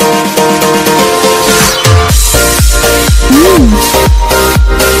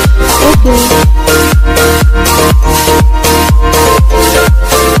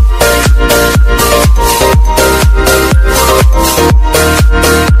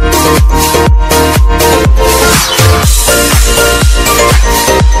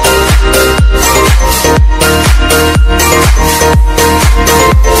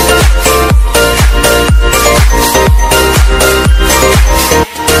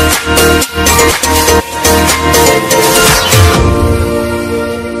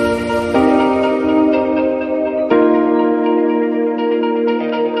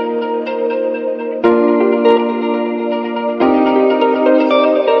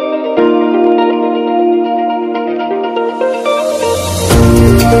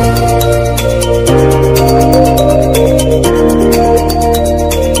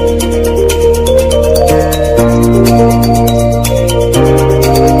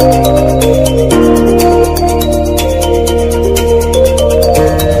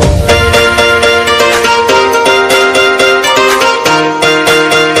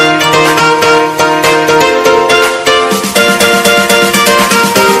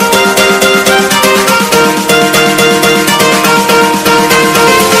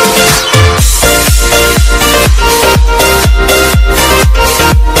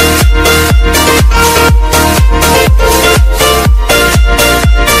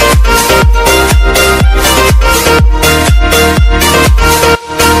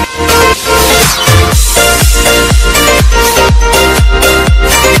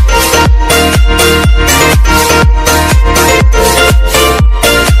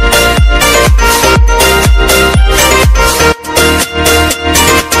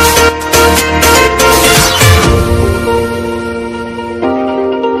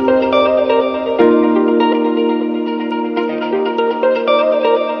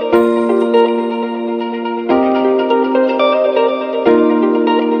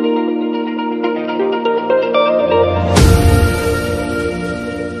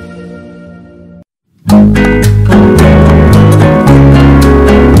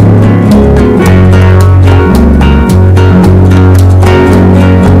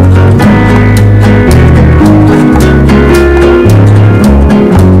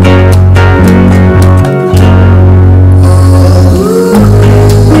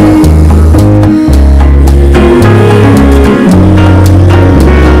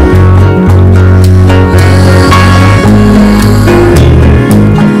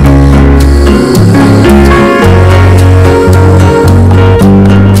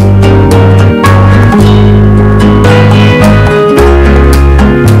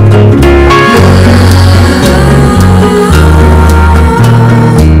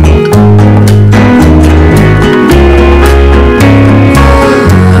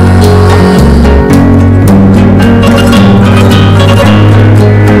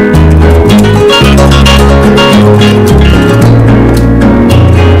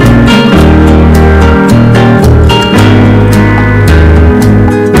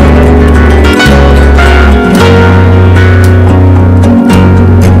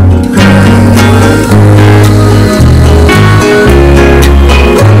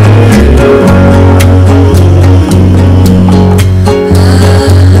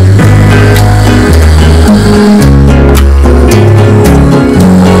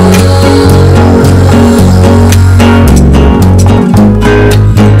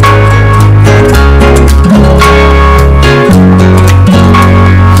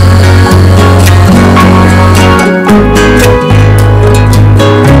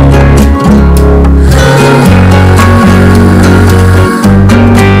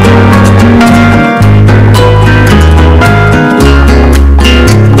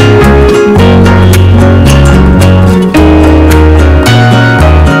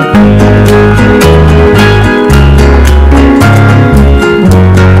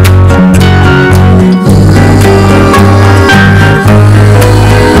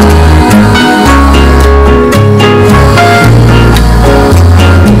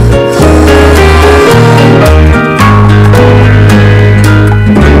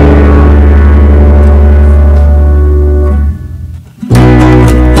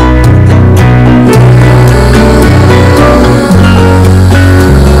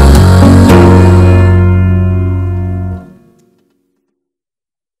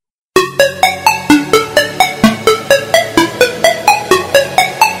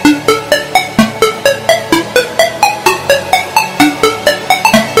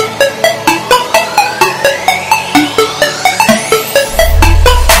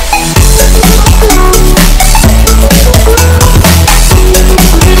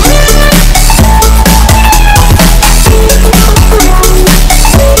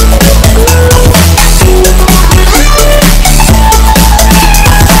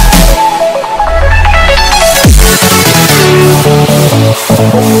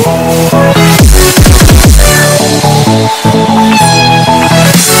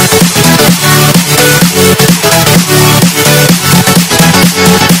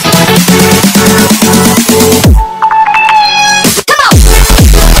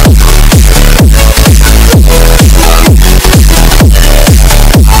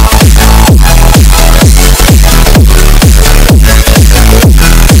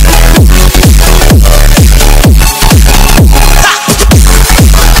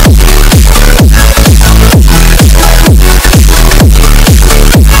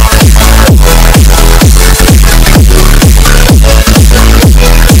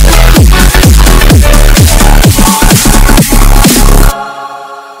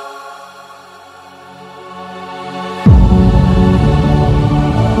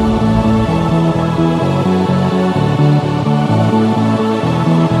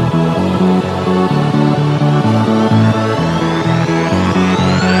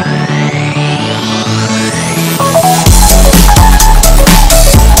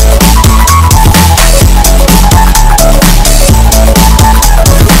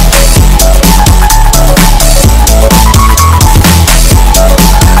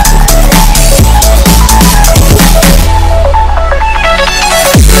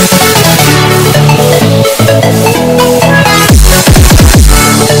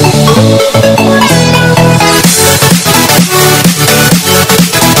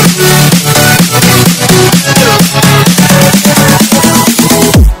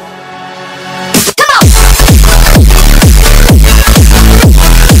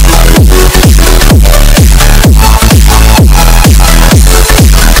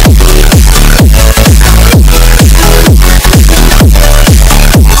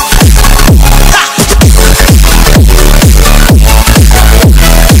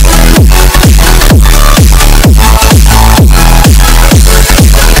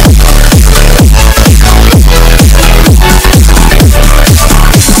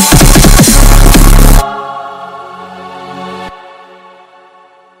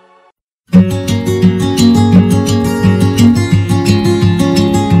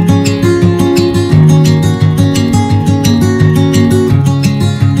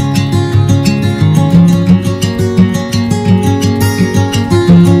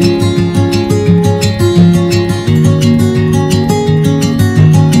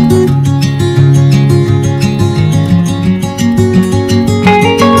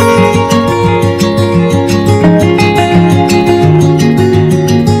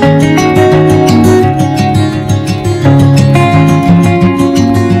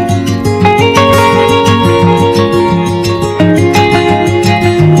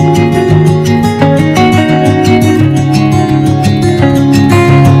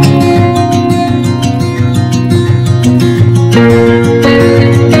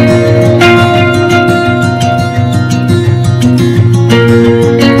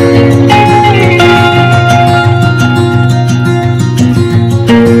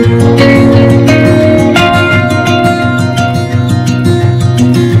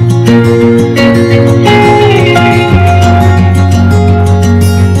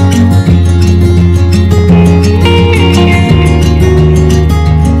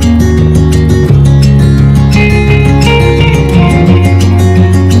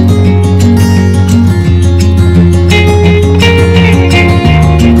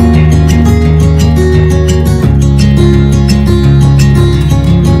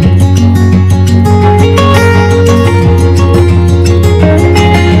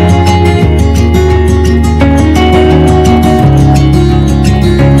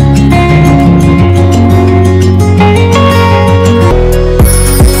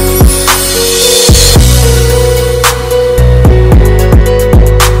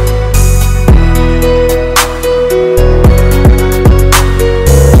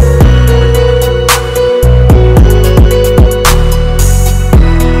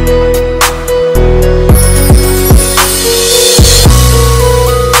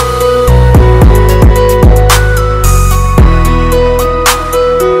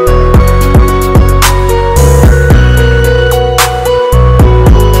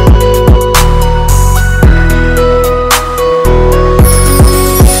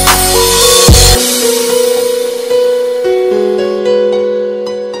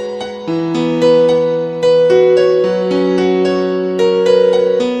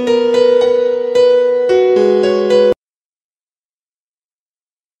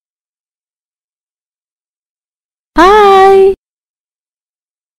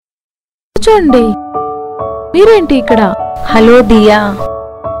 కూర్చోండి. మీరేంటి ఇక్కడ? హలో దియా,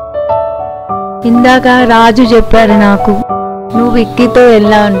 ఇందాక రాజు చెప్పాడు నాకు నువ్వు విక్కీతో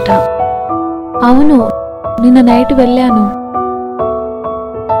వెళ్ళా అంట. అవును, నిన్న నైట్ వెళ్ళాను.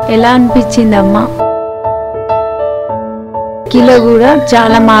 ఎలా అనిపించిందమ్మా? విక్కీలో కూడా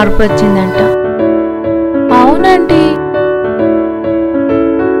చాలా మార్పు వచ్చిందంట. అవునండి,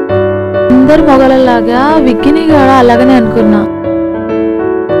 అందరు మొగలలాగా విక్కీని కూడా అలాగనే అనుకున్నా.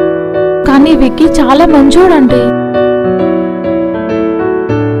 కానీ విక్కీ చాలా మంచోడండి.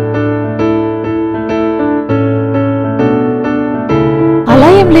 అలా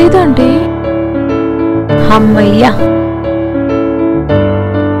ఏం లేదండి. అమ్మయ్యా,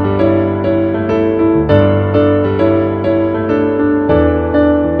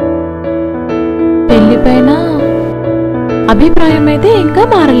 పెళ్లిపైన అభిప్రాయం అయితే ఇంకా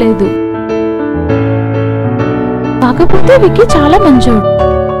మారలేదు. కాకపోతే విక్కీ చాలా మంచోడు.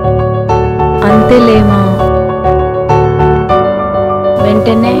 అంతేలేమా,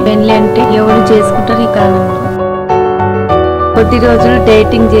 వెంటనే పెళ్ళి అంటే ఎవరు చేసుకుంటారు ఈ కాలంలో? కొద్ది రోజులు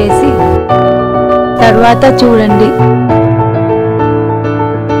డేటింగ్ చేసి తర్వాత చూడండి.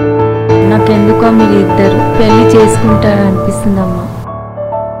 నాకెందుకో మీరు ఇద్దరు పెళ్లి చేసుకుంటారు అనిపిస్తుందమ్మా.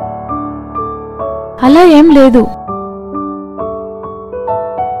 అలా ఏం లేదు.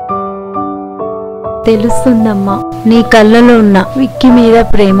 తెలుస్తుందమ్మా నీ కళ్ళలో ఉన్న విక్కీ మీద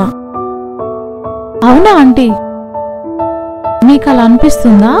ప్రేమ. అవునా ఆంటీ, మీకు అలా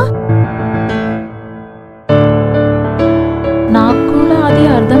అనిపిస్తుందా? నాకు కూడా అది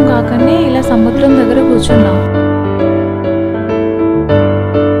అర్థం కాకనే ఇలా సముద్రం దగ్గర కూర్చున్నా.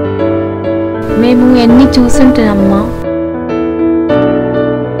 మేము ఎన్ని చూసుంటామమ్మా.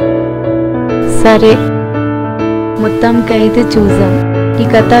 సరే, మొత్తానికి అయితే చూసాం ఈ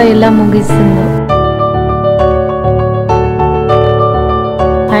కథ ఎలా ముగిస్తుందో.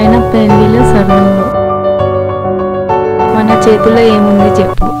 ఆయన పెళ్లిలో సర్వంలో మన చేతిలో ఏముంది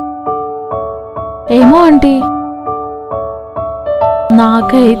చెప్పు? ఏమో ఆంటీ,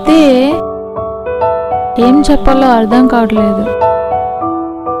 నాకైతే ఏం చెప్పాలో అర్థం కావట్లేదు.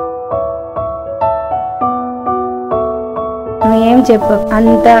 నువ్వేం చెప్పు,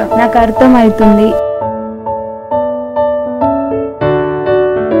 అంతా నాకు అర్థమవుతుంది.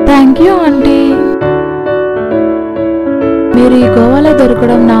 Thank you aunty. మీరు ఈ గోవాలో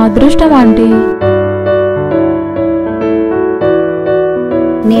దొరకడం నా అదృష్టం ఆంటీ.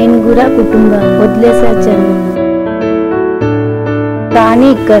 నేను కూడా కుటుంబం వదిలేసి వచ్చాను, కానీ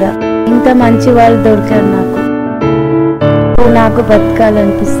ఇక్కడ ఇంత మంచి వాళ్ళు దొరికారు నాకు. నాకు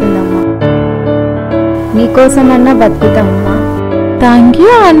బతకాలనిపిస్తుందమ్మా. నీకోసమన్నా బతుకుతామమ్మా. థ్యాంక్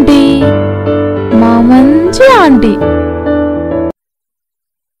యూ ఆంటీ, మా మంచి ఆంటీ.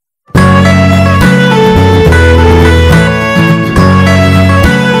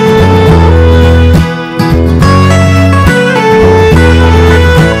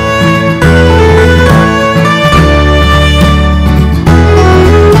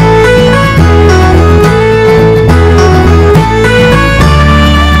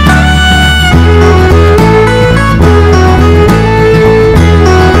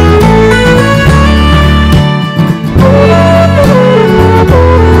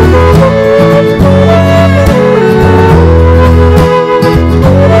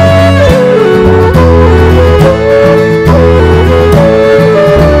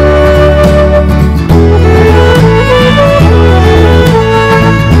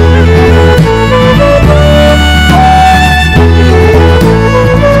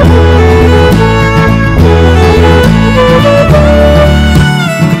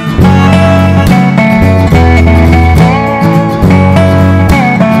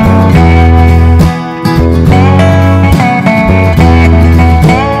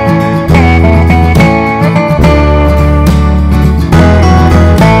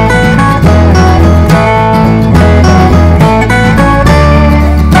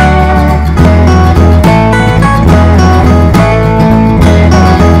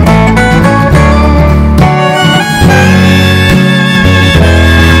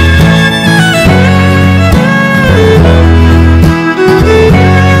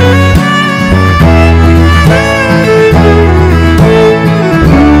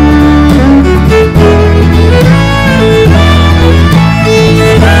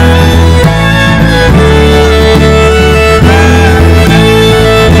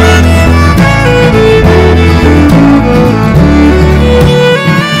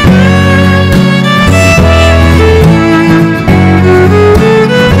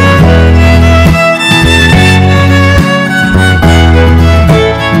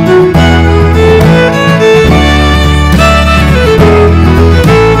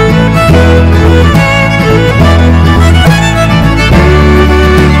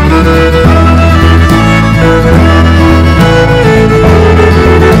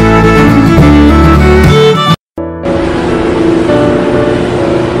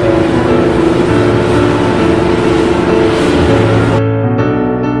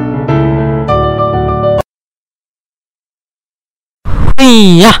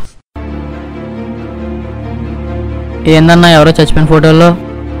 అయ్యా ఏందన్నా ఎవరో చచ్చిపోయిన ఫోటోల్లో?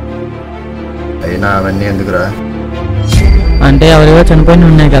 అయినా అవన్నీ ఎందుకురా? అంటే ఎవరివో చనిపోయిన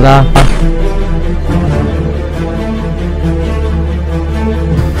ఉన్నాయి కదా.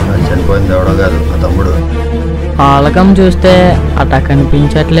 చనిపోయింది ఎవడో కాదు, మా తమ్ముడు. పాలకం చూస్తే అట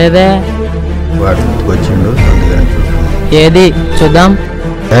కనిపించట్లేదే. వాడు గుర్తుకొచ్చిండు, అందుకని చూస్తున్నాం. ఏది చూద్దాం.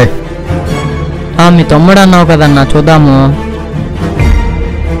 మీ తమ్ముడు అన్నావు కదన్నా, చూద్దాము.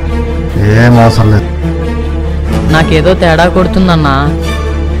 ఏం అవసరం లేదు. నాకేదో తేడా కొడుతుందన్నా,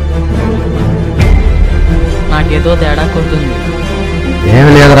 నాకేదో తేడా కొడుతుంది. ఏమి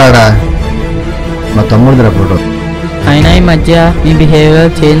లేదురాడా, మా తమ్ముడిదిరా ఫోటో. అయినా ఈ మధ్య మీ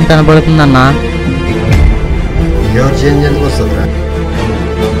బిహేవియర్ చేంజ్ కనపడుతుందన్నా. ఎవరు చేంజ్ ఎందుకు వస్తుందిరా?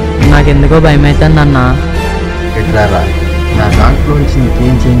 నాకెందుకో భయం అవుతుందన్నా. ఎట్లారా నా దాంట్లో నుంచి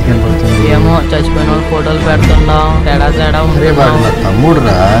నీకేం చేంజ్ కనపడుతుంది? ఏమో చచ్చిపోయిన వాళ్ళు ఫోటోలు పెడుతుండవు, తేడా తేడా అరే వాడు నా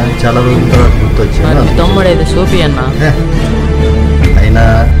తమ్ముడురా, చాలా రోజుల తర్వాత గుర్తొచ్చాడు. మీ తమ్ముడు అయితే సూపి అన్నా. అయినా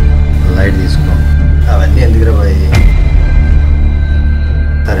లైట్ తీసుకో, అవన్నీ ఎందుకురా బాయ్.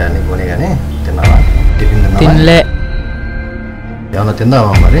 సరే అన్ని పోనీ కానీ తిన్నావా? టిఫిన్ తినలే. ఏమన్నా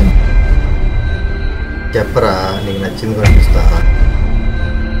తిందావా మరి? చెప్పరా, నీకు నచ్చింది కనిపిస్తా.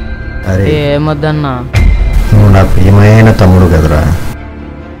 అరే ఏమొద్దన్నా, నువ్వు నా ప్రియమైన తమ్ముడు కదరా.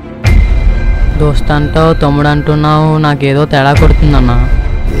 దోస్త్ అంటావు, తమ్ముడు అంటున్నావు, నాకేదో తేడా కొడుతుందన్నా.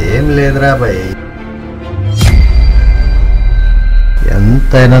 ఏం లేదురా బాయ్,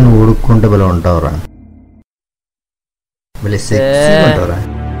 ఎంతైనా నువ్వు ఉడుక్కుంటే బలం ఉంటావురా, మళ్ళీ సెక్సీగా ఉంటావురా.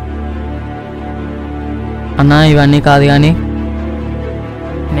 అన్నా ఇవన్నీ కాదు కానీ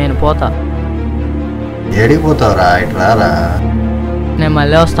నేను పోతా. ఏడికి పోతావురా? ఇట్లారా, నేను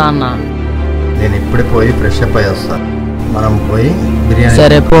మళ్ళీ వస్తా అన్నా. నేను ఇప్పుడే పోయి ఫ్రెష్ అప్ అయ్యి వస్తా. మనం పోయి బిర్యానీ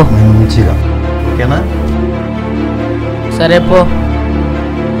సరే పో. మంచిగా, ఓకేనా? సరే పో.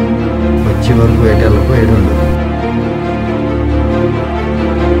 వచ్చే వరకు ఏటేళ్ళకు ఏడు ఉండదు.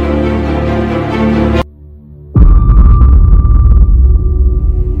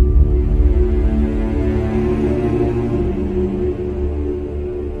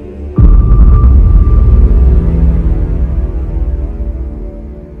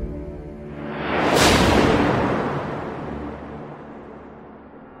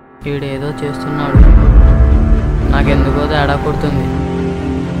 వీడేదో చేస్తున్నాడు, నాకెందుకో తేడా కొడుతుంది.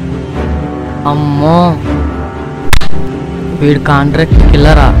 అమ్మో, వీడు కాంట్రాక్ట్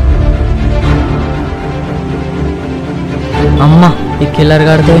కిల్లరా. అమ్మ, ఈ కిల్లర్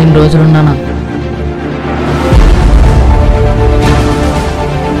గాడితో ఇన్ని రోజులు ఉన్నానా?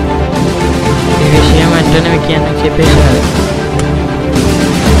 ఈ విషయం వెంటనే విక్కీ అన్నకి చెప్పేసాడు.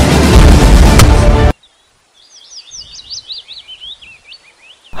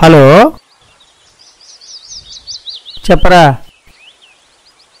 హలో, చెప్పరా?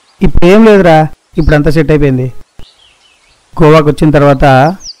 ఇప్పుడు ఏం లేదురా, ఇప్పుడు అంతా సెట్ అయిపోయింది. గోవాకి వచ్చిన తర్వాత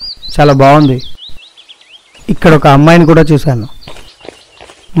చాలా బాగుంది. ఇక్కడ ఒక అమ్మాయిని కూడా చూశాను.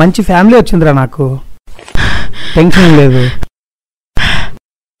 మంచి ఫ్యామిలీ వచ్చిందిరా నాకు, టెన్షన్ లేదు.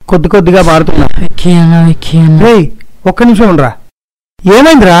 కొద్ది కొద్దిగా మారుతున్నా. రేయ్, ఒక్క నిమిషం ఉండరా.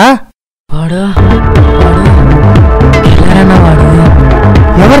 ఏమైందిరా? వాడు కిల్లరన్నా. వాడు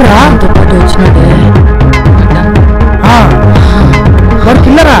ఎవర్రా? తో పాటు వచ్చినట్టే. వాడు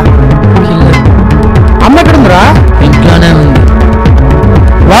కిల్లరా? కిల్లర్. అమ్మ ఎక్కడ ఉందిరా? ఇంట్లోనే ఉంది.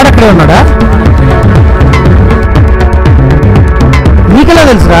 వాడు అక్కడే ఉన్నాడా? నీకెలా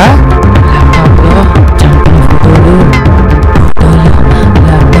తెలుసురా? ల్యాప్టాప్లో చంపిన ఫోటోలు,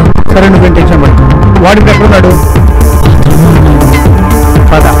 ల్యాప్టాప్. సరే, నువ్వేం టెన్షన్ పడు. వాడు ఇప్పుడు ఎక్కడ ఉన్నాడు?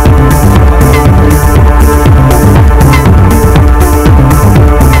 పద.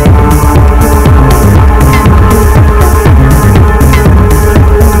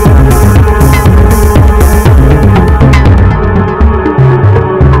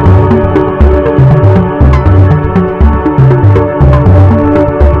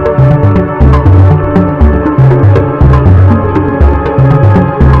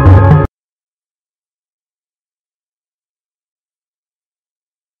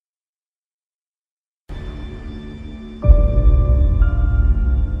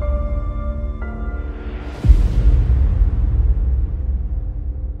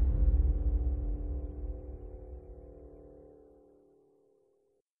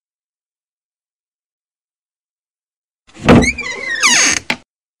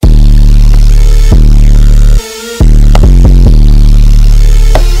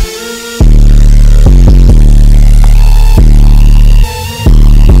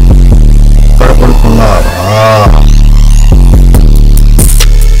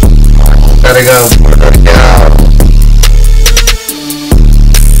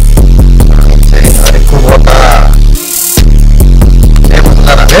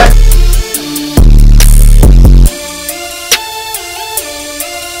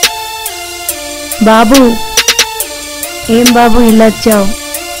 బాబు ఏం బాబు ఇలా వచ్చావు?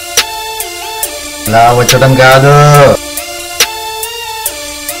 ఇలా వచ్చడం కాదు,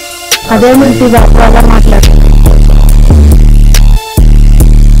 అదేమిటి బాబు అలా మాట్లాడు?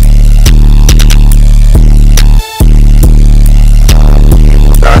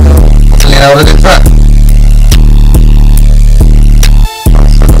 ఎవరు తెలుసా?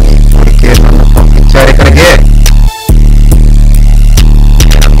 పంపించారు ఇక్కడికి,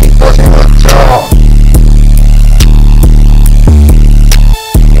 మీకోసం వచ్చాం.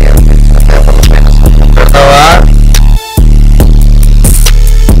 పెడతావా?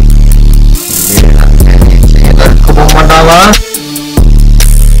 పొమ్మంటావా?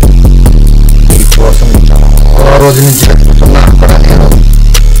 మీకోసం చాలా రోజు నుంచి వెతుకుతున్నా కూడా నేను.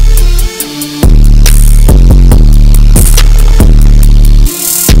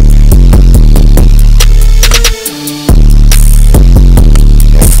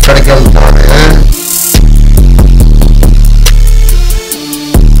 ఎక్కడికి వెళ్తానే?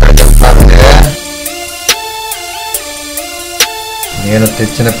 నేను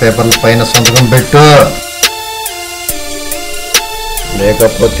తెచ్చిన పేపర్ల పైన సంతకం పెట్టు,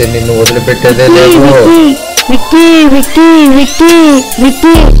 లేకపోతే నిన్ను వదిలిపెట్టేదే లేదు. విక్కీ విక్కీ విక్కీ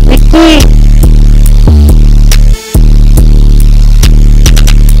విక్కీ విక్కీ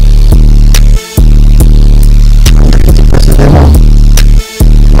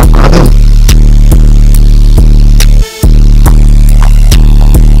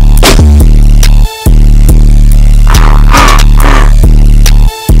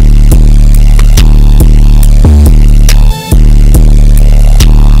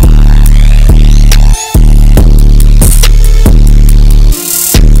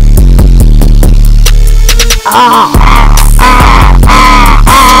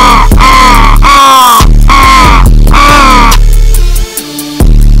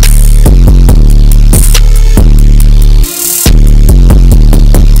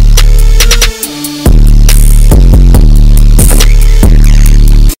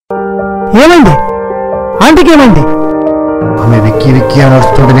ఏమైంది? ఆంటీకి ఏమైంది? ఆమె విక్కీ విక్కీ అని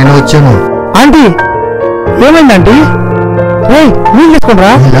వస్తుంటే నేను వచ్చాను. ఆంటీ ఏమైంది? ఆంటీ నీళ్ళు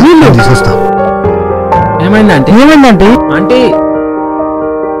తీసుకుంటారా? నీళ్ళు తీసుకొస్తా. ఏమైంది ఆంటీ? ఏమైంది ఆంటీ? ఆంటీ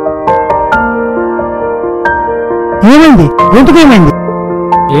ఏమైంది? ఎందుకు ఏమైంది?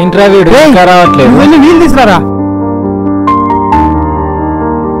 ఏంట్రా వీడు ఇంకా రావట్లేదు? వెళ్ళి నీళ్ళు తీసుకురా.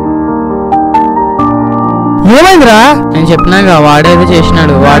 ఏమైందిరా? నేను చెప్పినాగా వాడేదో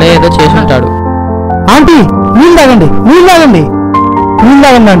చేసినాడు, వాడే ఏదో చేసి ఉంటాడు. ఆంటీ నీళ్ళు తాగండి, నీళ్ళు తాగండి, నీళ్ళు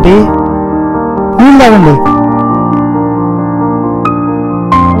తాగండి ఆంటీ, నీళ్ళు తాగండి,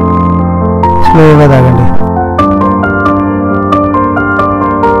 స్లోగా తాగండి.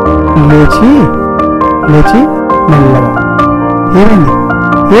 లేచి లేచి మెల్లగా. ఏమైంది?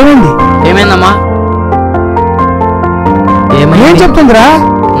 ఏమైంది? ఏమైందమ్మా? ఏం చెప్తుందిరా?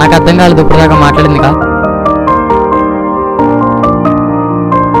 నాకు అర్థం కాలేదు, ఇప్పుడు దాకా మాట్లాడిందిగా.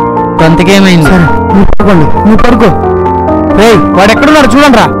 కొంతకేమైంది? సరే నువ్వు పడుకోండి, నువ్వు పడుకో. వాడు ఎక్కడున్నాడు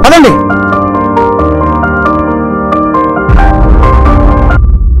చూడండి రా, పదండి.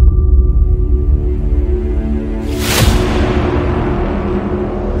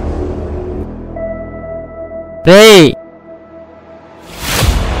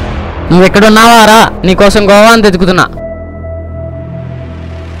 నువ్వెక్కడున్నావా రా, నీకోసం గోవా అని వెతుకుతున్నా.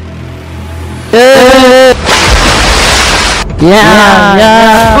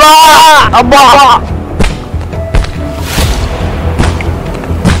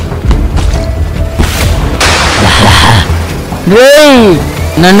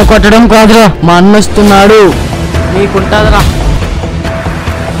 నన్ను కొట్టడం కాదురా, మా అన్న వస్తున్నాడు. నీకుంటాదిరా.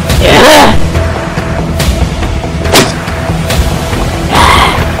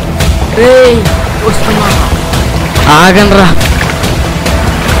 వస్తున్నా, ఆగండ్రా.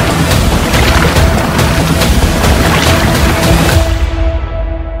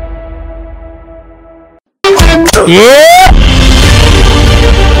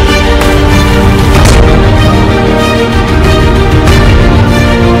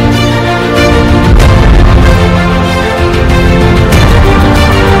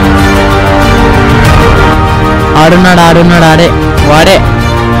 ఆడున్నాడు ఆడున్నాడు, ఆడే వాడే.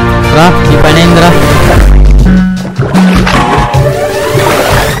 రా, ఈ పని అయిందిరా.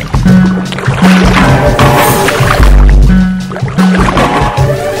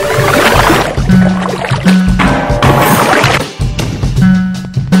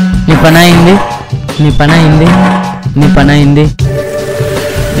 నీ పని అయింది, నీ పని అయింది, నీ పని అయింది,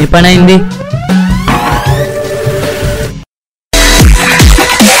 నీ పని అయింది.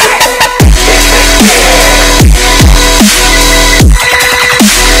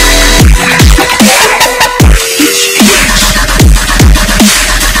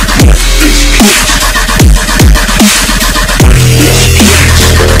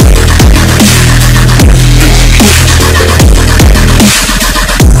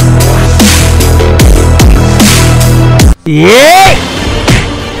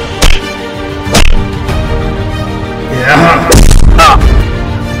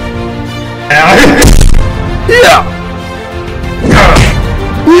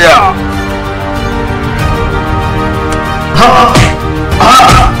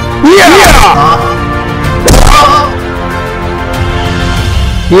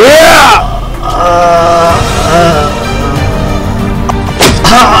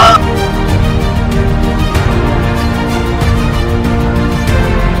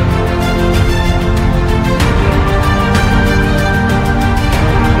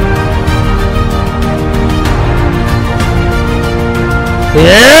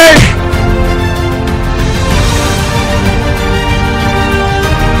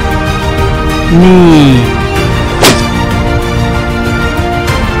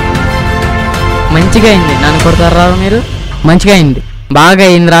 మంచిగా అయింది. నన్ను కొడతారా మీరు? మంచిగా అయింది, బాగా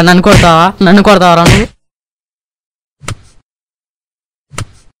అయిందిరా. నన్ను కొడతావా? నన్ను కొడతావరా నువ్వు?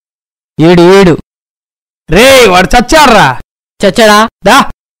 ఏడు ఏడు రే వాడు చచ్చాడ్రా. చచ్చాడా? దా.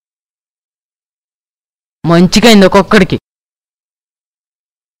 మంచిగా అయింది ఒక్కొక్కడికి.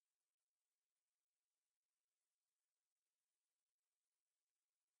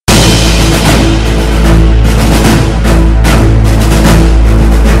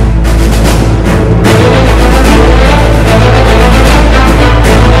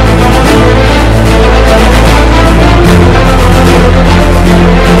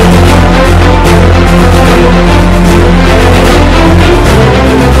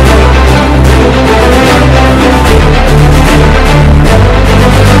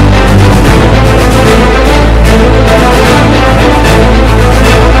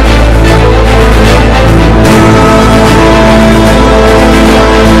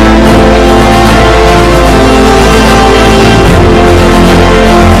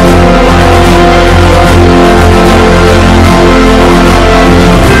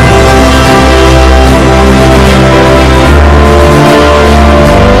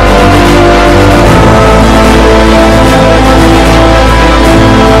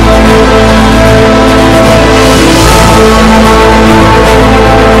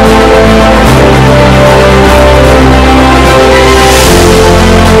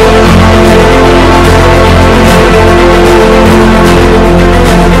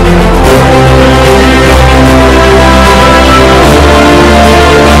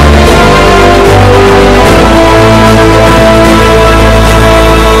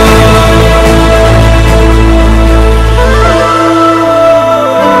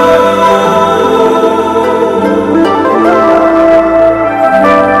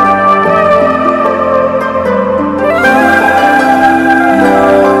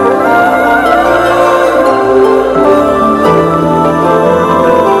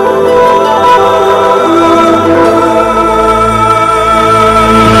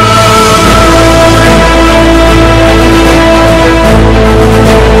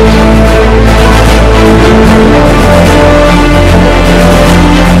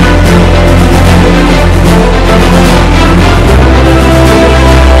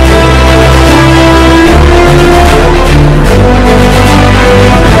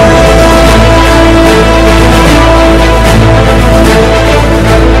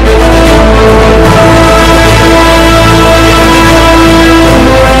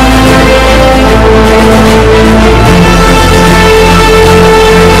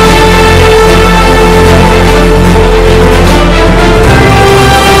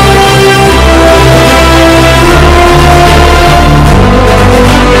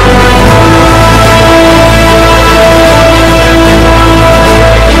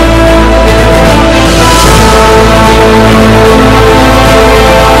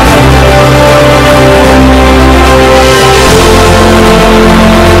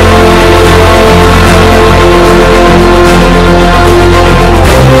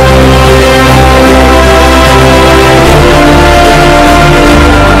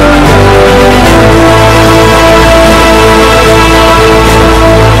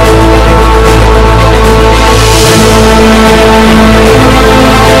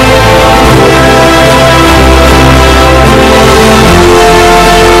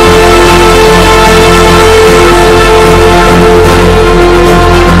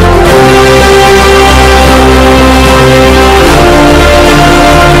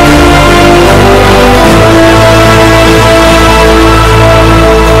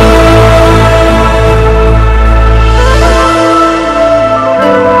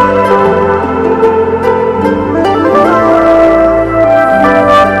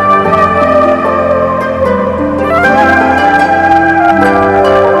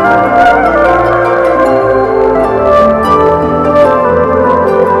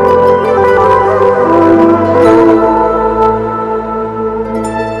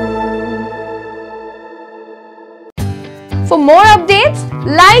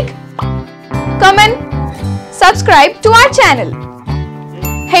 comment, subscribe to our channel.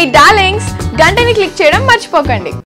 Hey darlings, గంటని click చేయడం మర్చిపోకండి.